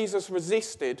that Jesus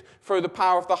resisted through the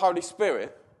power of the Holy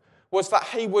Spirit was that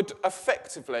he would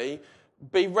effectively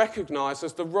be recognized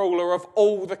as the ruler of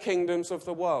all the kingdoms of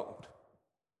the world.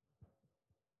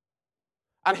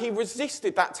 And he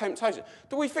resisted that temptation.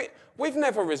 Do we think we've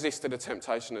never resisted a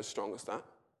temptation as strong as that?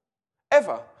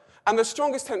 Ever. And the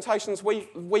strongest temptations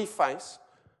we face,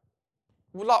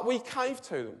 like we cave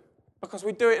to them because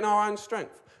we do it in our own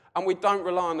strength. And we don't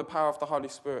rely on the power of the Holy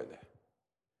Spirit there.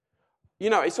 You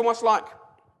know, it's almost like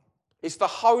it's the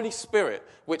Holy Spirit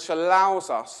which allows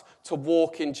us to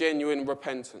walk in genuine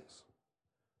repentance.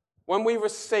 When we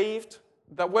received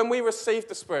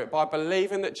the Spirit by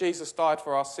believing that Jesus died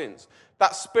for our sins,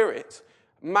 that Spirit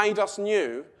made us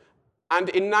new and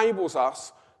enables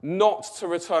us not to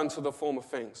return to the former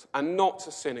things and not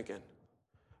to sin again.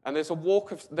 And there's a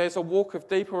walk of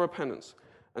deeper repentance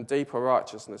and deeper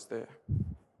righteousness there.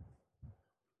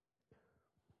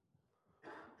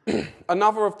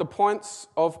 Another of the points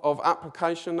of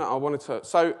application that I wanted to...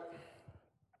 So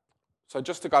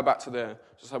just to go back to there,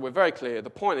 just so we're very clear, the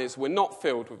point is we're not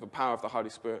filled with the power of the Holy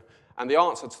Spirit. And the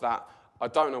answer to that, I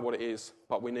don't know what it is,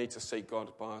 but we need to seek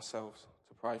God by ourselves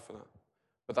to pray for that.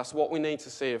 But that's what we need to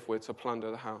see if we're to plunder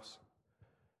the house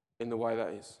in the way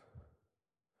that is.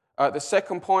 The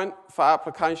second point for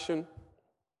application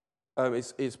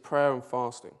is prayer and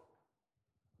fasting.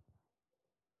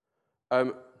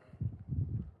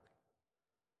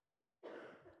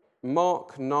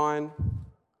 Mark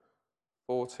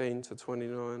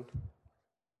 9:14-29.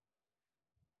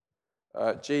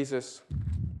 Jesus,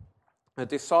 the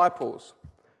disciples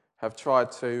have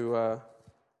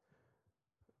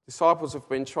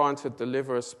been trying to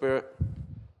deliver a spirit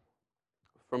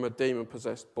from a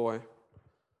demon-possessed boy.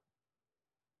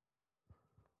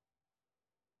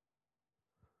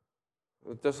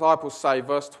 The disciples say,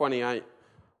 verse 28,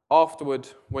 afterward,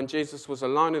 when Jesus was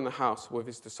alone in the house with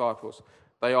his disciples,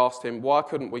 they asked him, why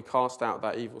couldn't we cast out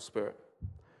that evil spirit?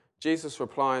 Jesus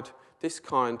replied, this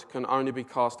kind can only be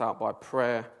cast out by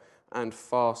prayer and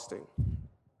fasting.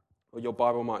 Or your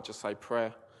Bible might just say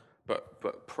prayer,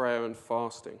 but prayer and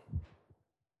fasting.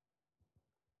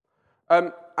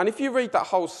 And if you read that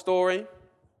whole story,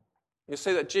 you'll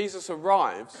see that Jesus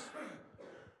arrives,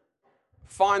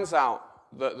 finds out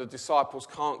that the disciples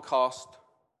can't cast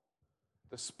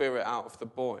the spirit out of the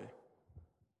boy.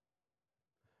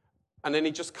 And then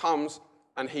he just comes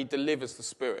and he delivers the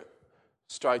spirit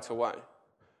straight away.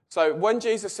 So when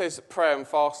Jesus says prayer and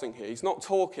fasting here, he's not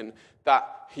talking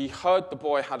that he heard the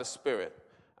boy had a spirit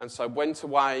and so went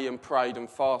away and prayed and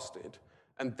fasted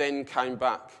and then came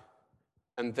back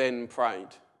and then prayed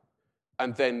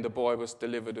and then the boy was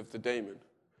delivered of the demon.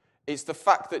 It's the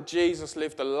fact that Jesus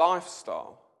lived a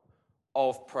lifestyle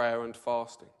of prayer and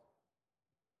fasting.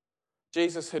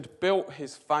 Jesus had built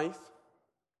his faith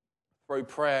through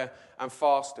prayer and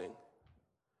fasting.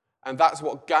 And that's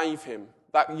what gave him,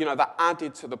 that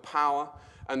added to the power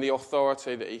and the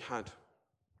authority that he had.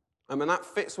 And that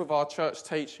fits with our church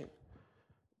teaching.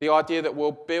 The idea that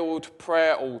we'll build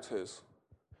prayer altars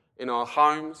in our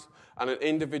homes and an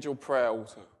individual prayer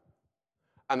altar.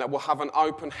 And that we'll have an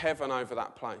open heaven over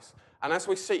that place. And as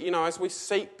we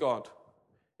seek God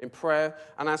in prayer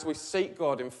and as we seek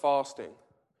God in fasting,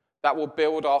 that will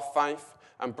build our faith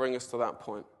and bring us to that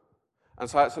point. And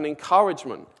so it's an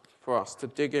encouragement for us to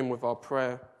dig in with our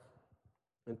prayer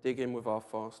and dig in with our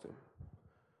fasting.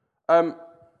 The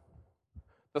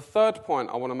third point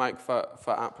I want to make for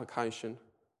application.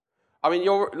 I mean,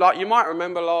 you might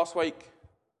remember last week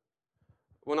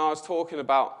when I was talking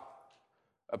about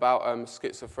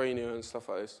schizophrenia and stuff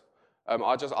like this.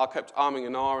 I kept umming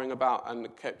and ahhing about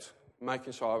and kept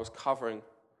making sure I was covering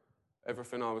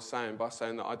everything I was saying by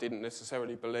saying that I didn't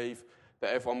necessarily believe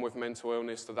that everyone with mental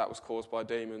illness, that was caused by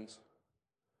demons.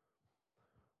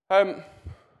 And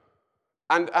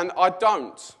I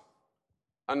don't.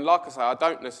 And like I say, I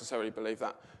don't necessarily believe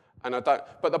that.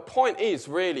 But the point is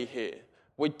really here,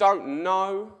 we don't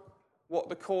know what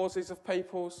the causes of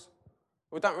people's...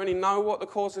 We don't really know what the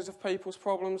causes of people's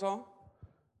problems are,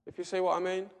 if you see what I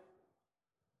mean.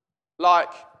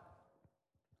 Like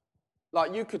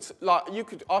you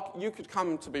could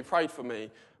come to be prayed for me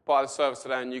by the service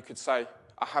today and you could say,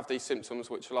 I have these symptoms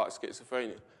which are like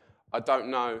schizophrenia. I don't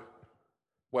know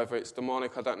whether it's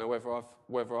demonic. I don't know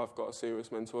whether I've got a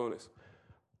serious mental illness.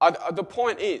 The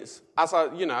point is, as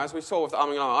we saw with the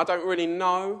umming and ahhing, I don't really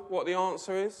know what the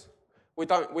answer is. We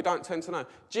don't tend to know.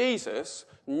 Jesus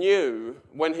knew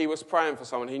when he was praying for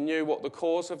someone, he knew what the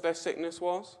cause of their sickness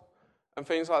was and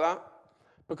things like that,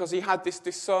 because he had this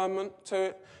discernment to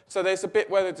it. So there's a bit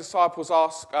where the disciples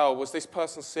ask, oh, was this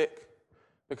person sick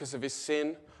because of his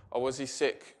sin, or was he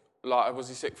sick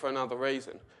for another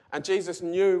reason? And Jesus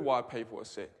knew why people were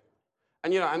sick.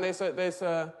 And and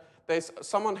there's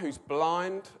someone who's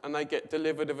blind and they get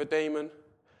delivered of a demon,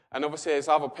 and obviously there's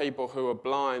other people who are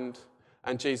blind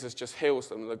and Jesus just heals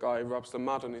them, the guy who rubs the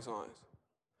mud on his eyes.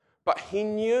 But he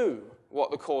knew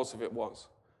what the cause of it was.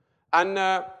 And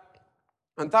that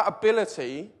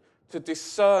ability to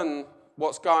discern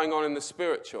what's going on in the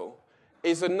spiritual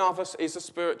is a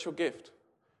spiritual gift,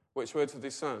 which we're to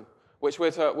discern, which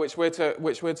we're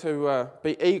to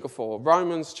be eager for.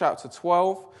 Romans chapter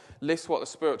 12 lists what the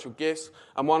spiritual gifts,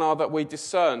 and one are that we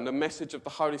discern the message of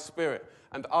the Holy Spirit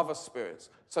and other spirits.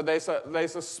 So there's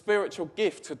a spiritual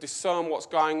gift to discern what's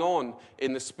going on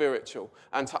in the spiritual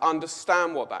and to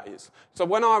understand what that is. So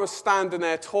when I was standing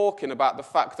there talking about the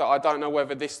fact that I don't know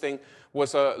whether this thing was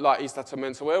is that a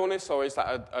mental illness or is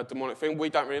that a demonic thing, we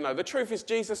don't really know. The truth is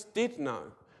Jesus did know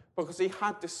because he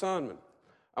had discernment,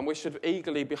 and we should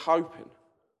eagerly be hoping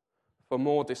for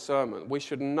more discernment. We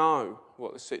should know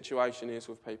what the situation is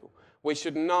with people. We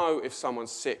should know if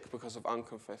someone's sick because of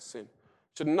unconfessed sin.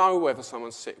 We should know whether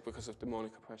someone's sick because of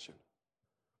demonic oppression.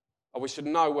 Or we should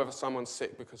know whether someone's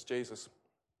sick because Jesus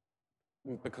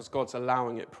because God's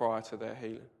allowing it prior to their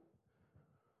healing.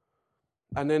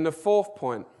 And then the fourth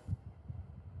point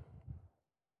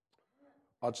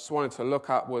I just wanted to look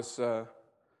at was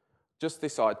just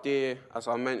this idea, as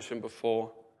I mentioned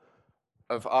before,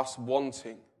 of us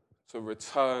wanting to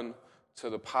return to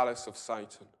the palace of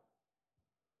Satan.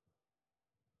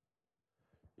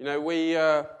 You know,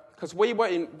 because we were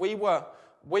in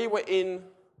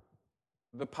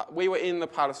the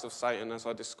palace of Satan, as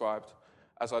I described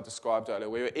earlier.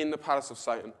 We were in the palace of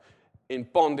Satan, in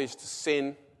bondage to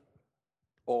sin,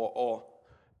 or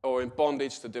in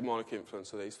bondage to demonic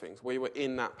influence of these things. We were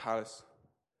in that palace,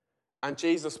 and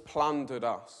Jesus plundered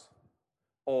us,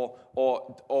 or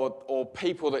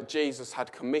people that Jesus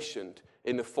had commissioned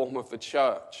in the form of the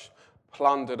church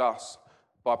plundered us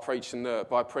by preaching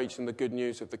the good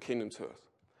news of the kingdom to us.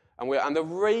 And the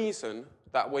reason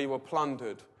that we were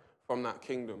plundered from that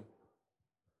kingdom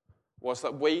was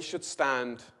that we should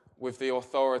stand with the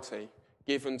authority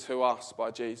given to us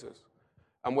by Jesus.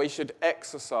 And we should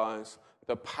exercise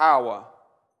the power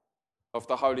of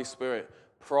the Holy Spirit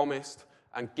promised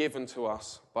and given to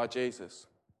us by Jesus.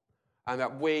 And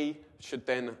that we should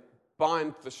then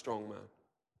bind the strong man,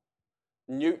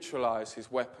 neutralize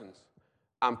his weapons,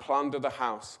 and plunder the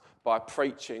house by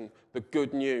preaching the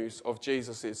good news of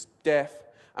Jesus' death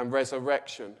and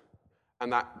resurrection.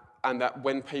 And that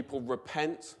when people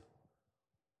repent,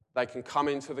 they can come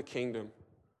into the kingdom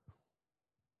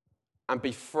and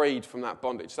be freed from that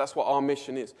bondage. That's what our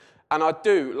mission is. And I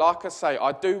do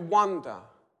wonder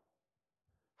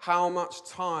how much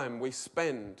time we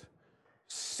spend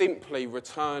simply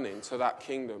returning to that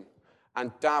kingdom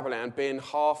and dabbling and being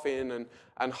half in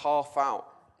and half out.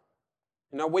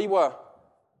 You know, we were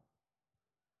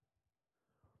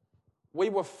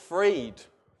freed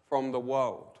from the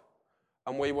world,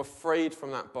 and we were freed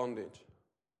from that bondage.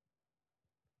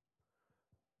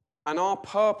 And our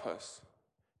purpose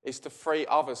is to free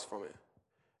others from it.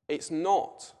 It's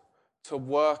not to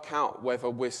work out whether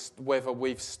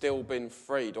we've still been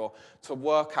freed, or to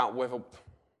work out whether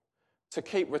to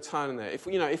keep returning there.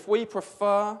 If we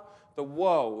prefer the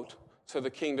world to the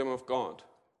kingdom of God,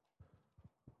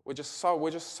 we're just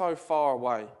so far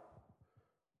away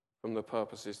from the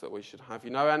purposes that we should have.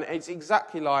 And it's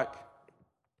exactly like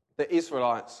the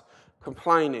Israelites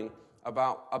complaining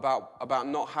about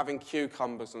not having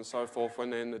cucumbers and so forth when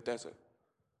they're in the desert.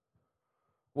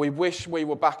 We wish we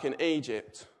were back in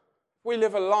Egypt. We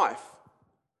live a life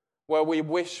where we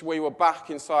wish we were back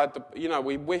inside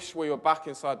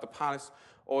the palace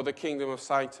or the kingdom of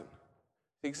Satan.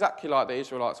 Exactly like the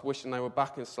Israelites wishing they were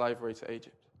back in slavery to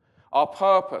Egypt. Our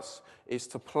purpose is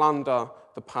to plunder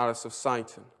the palace of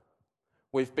Satan.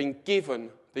 We've been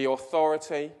given the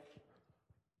authority,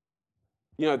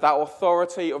 that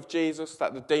authority of Jesus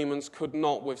that the demons could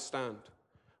not withstand.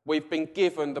 We've been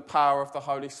given the power of the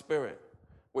Holy Spirit,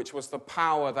 which was the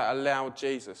power that allowed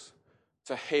Jesus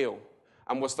to heal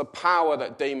and was the power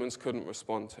that demons couldn't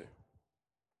respond to.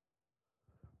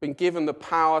 Been given the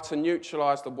power to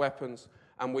neutralize the weapons,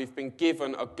 and we've been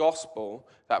given a gospel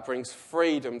that brings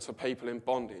freedom to people in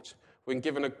bondage. We've been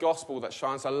given a gospel that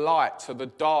shines a light to the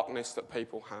darkness that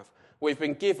people have. We've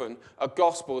been given a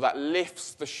gospel that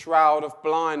lifts the shroud of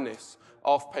blindness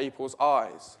off people's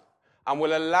eyes and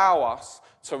will allow us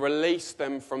to release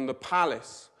them from the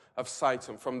palace of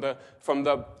Satan, from the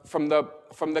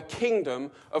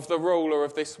kingdom of the ruler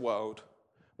of this world.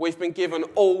 We've been given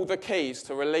all the keys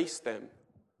to release them,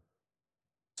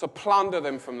 to plunder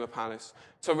them from the palace,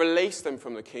 to release them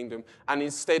from the kingdom, and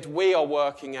instead we are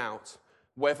working out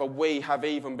whether we have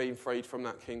even been freed from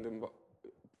that kingdom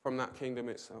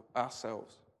itself,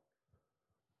 ourselves.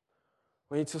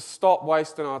 We need to stop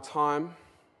wasting our time.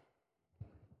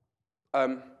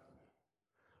 And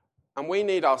we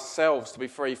need ourselves to be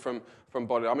free from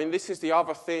bondage. I mean, this is the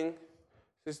other thing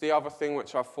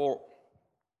which I thought,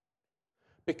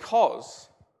 because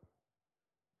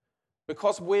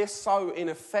we're so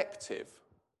ineffective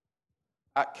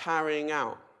at carrying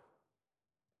out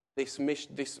this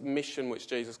mission which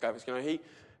Jesus gave us. He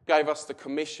gave us the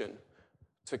commission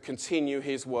to continue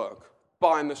his work,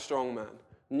 bind the strong man,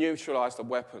 neutralize the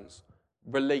weapons,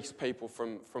 release people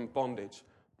from bondage,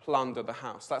 plunder the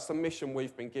house. That's the mission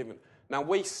we've been given. Now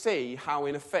we see how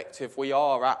ineffective we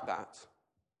are at that.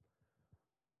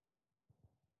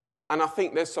 And I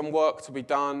think there's some work to be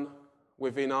done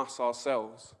within us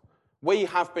ourselves. We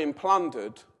have been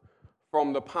plundered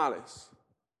from the palace,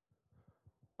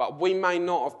 but we may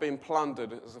not have been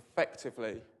plundered as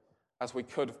effectively as we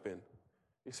could have been.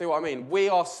 You see what I mean? We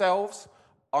ourselves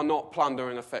are not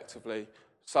plundering effectively,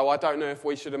 so I don't know if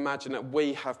we should imagine that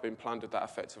we have been plundered that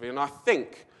effectively. And I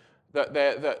think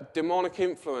that demonic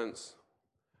influence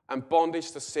and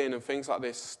bondage to sin and things like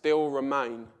this still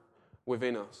remain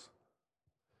within us.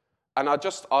 And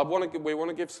we want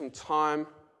to give some time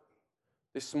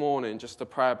this morning just to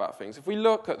pray about things. If we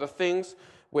look at the things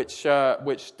which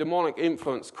demonic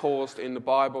influence caused in the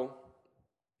Bible,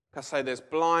 I say there's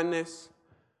blindness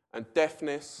and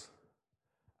deafness,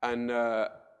 and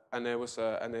there's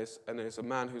a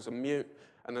man who's a mute,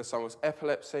 and then someone's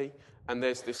epilepsy, and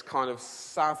there's this kind of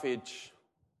savage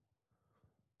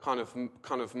kind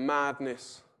of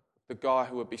madness, the guy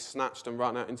who would be snatched and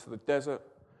run out into the desert,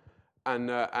 and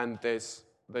there's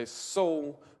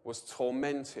Saul was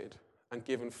tormented and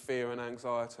given fear and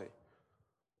anxiety.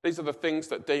 These are the things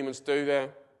that demons do there.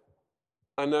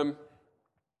 And I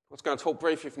was going to talk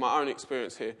briefly from my own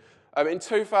experience here. In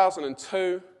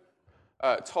 2002,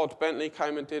 Todd Bentley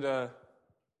came and did a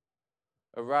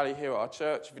rally here at our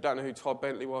church. If you don't know who Todd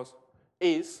Bentley was,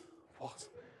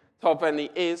 Todd Bentley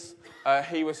is.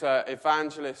 He was an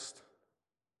evangelist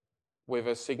with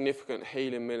a significant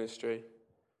healing ministry.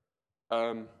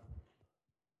 And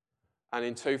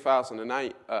in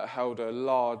 2008, held a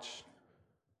large-scale,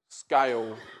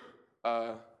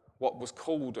 what was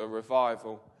called a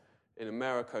revival in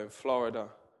America, in Florida.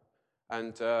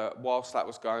 And whilst that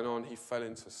was going on, he fell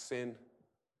into sin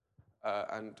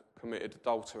and committed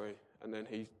adultery. And then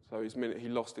he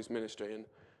lost his ministry and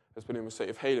has been in receipt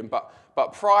of healing.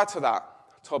 But prior to that,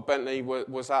 Todd Bentley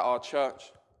was at our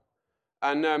church.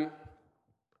 And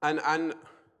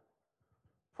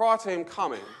prior to him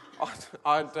coming,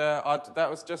 that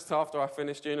was just after I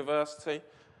finished university.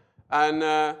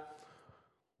 And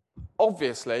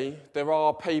obviously, there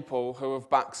are people who have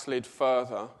backslid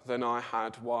further than I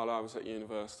had while I was at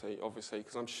university, obviously,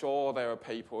 because I'm sure there are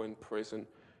people in prison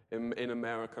in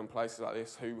America and places like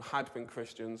this who had been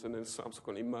Christians and then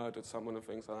subsequently murdered someone and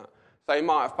things like that. So they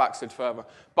might have backslid further.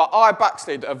 But I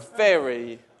backslid a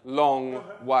very long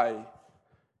way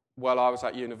while I was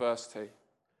at university.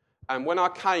 And when I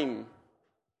came,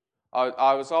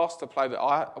 I was asked to play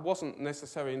I wasn't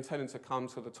necessarily intending to come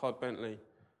to the Todd Bentley.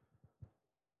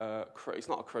 It's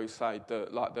not a crusade,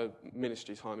 the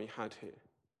ministry time he had here.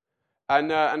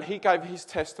 And he gave his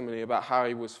testimony about how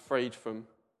he was freed from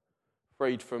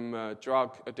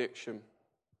drug addiction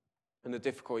and the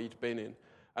difficulty he'd been in.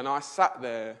 And I sat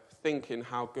there thinking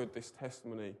how good this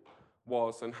testimony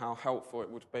was and how helpful it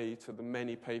would be to the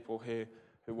many people here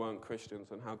who weren't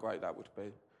Christians and how great that would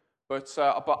be. But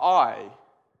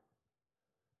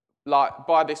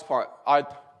by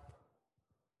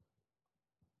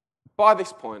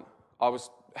this point, I was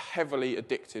heavily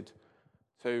addicted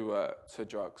to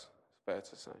drugs, it's fair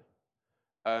to say.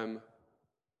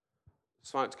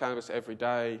 Smoked cannabis every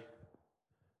day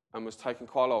and was taking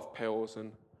quite a lot of pills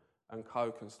and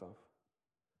coke and stuff.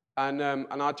 And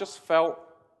I just felt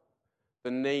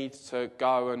the need to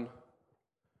go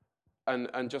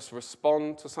and just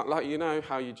respond to something. Like, you know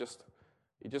how you just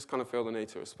kind of feel the need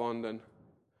to respond. And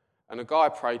a guy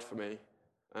prayed for me.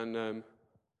 And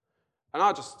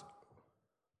I just,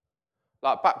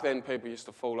 like back then people used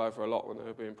to fall over a lot when they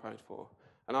were being prayed for.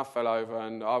 And I fell over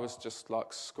and I was just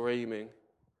like screaming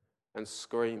and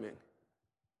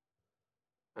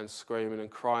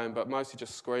crying, but mostly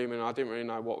just screaming. I didn't really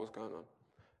know what was going on.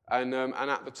 And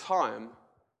at the time,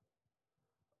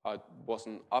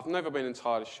 I've never been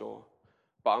entirely sure,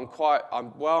 but I'm quite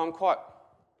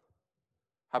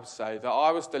happy to say that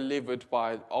I was delivered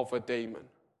of a demon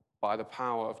by the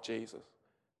power of Jesus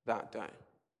that day.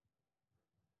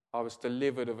 I was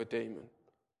delivered of a demon.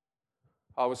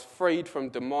 I was freed from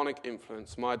demonic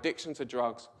influence. My addiction to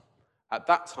drugs at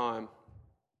that time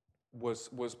was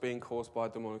being caused by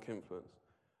demonic influence.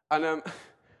 And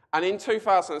in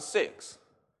 2006,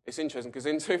 it's interesting because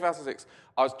in 2006,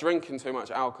 I was drinking too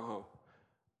much alcohol.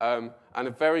 And a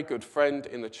very good friend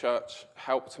in the church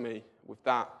helped me with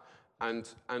that. And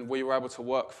we were able to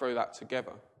work through that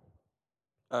together.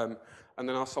 And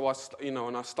then I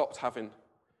stopped having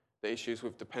the issues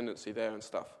with dependency there and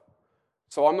stuff.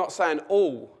 So I'm not saying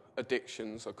all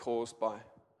addictions are caused by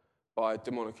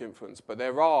demonic influence, but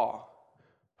there are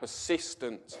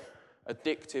persistent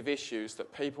addictive issues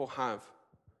that people have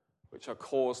which are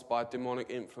caused by demonic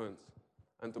influence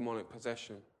and demonic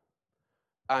possession.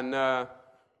 And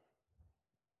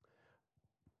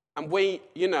we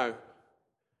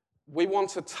want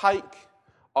to take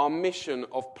our mission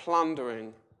of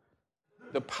plundering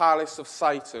the palace of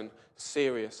Satan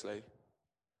seriously.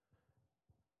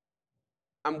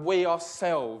 And we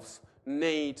ourselves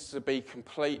need to be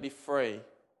completely free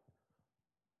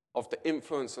of the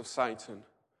influence of Satan,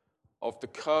 of the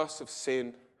curse of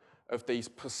sin, of these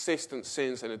persistent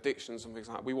sins and addictions and things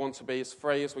like that. We want to be as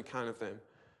free as we can of them.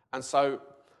 And so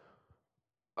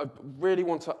I really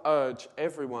want to urge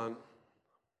everyone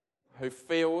who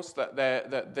feels that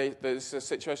there's a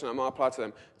situation that might apply to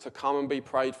them to come and be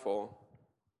prayed for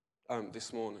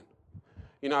this morning.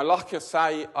 You know, like I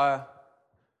say,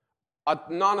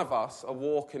 none of us are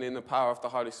walking in the power of the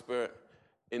Holy Spirit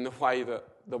in the way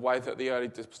that the early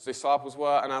disciples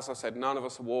were. And as I said, none of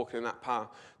us are walking in that power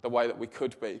the way that we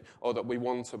could be or that we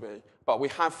want to be. But we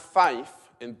have faith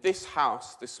in this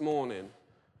house this morning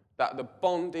that the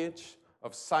bondage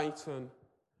of Satan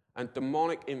and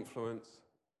demonic influence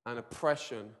and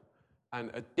oppression and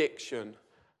addiction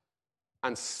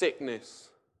and sickness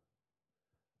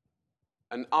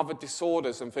and other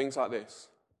disorders and things like this,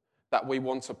 that we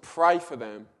want to pray for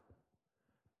them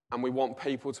and we want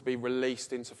people to be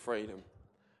released into freedom.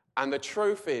 And the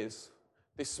truth is,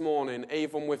 this morning,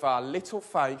 even with our little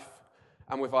faith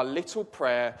and with our little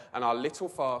prayer and our little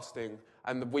fasting,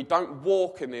 and we don't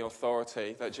walk in the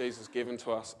authority that Jesus has given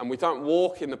to us, and we don't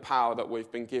walk in the power that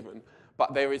we've been given,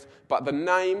 but the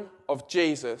name of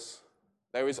Jesus,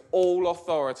 there is all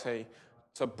authority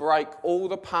to break all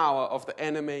the power of the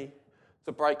enemy,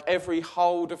 to break every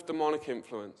hold of demonic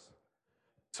influence,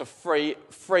 to free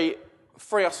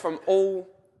us from all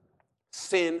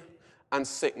sin and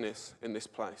sickness in this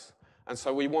place. And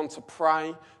so we want to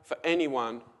pray for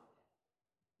anyone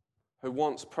who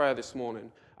wants prayer this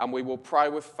morning, and we will pray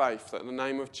with faith that the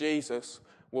name of Jesus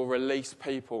will release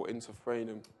people into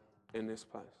freedom in this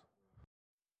place.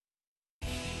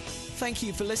 Thank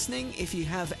you for listening. If you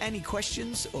have any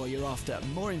questions or you're after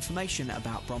more information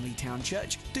about Bromley Town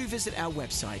Church, do visit our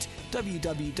website,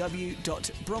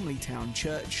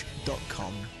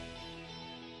 www.bromleytownchurch.com.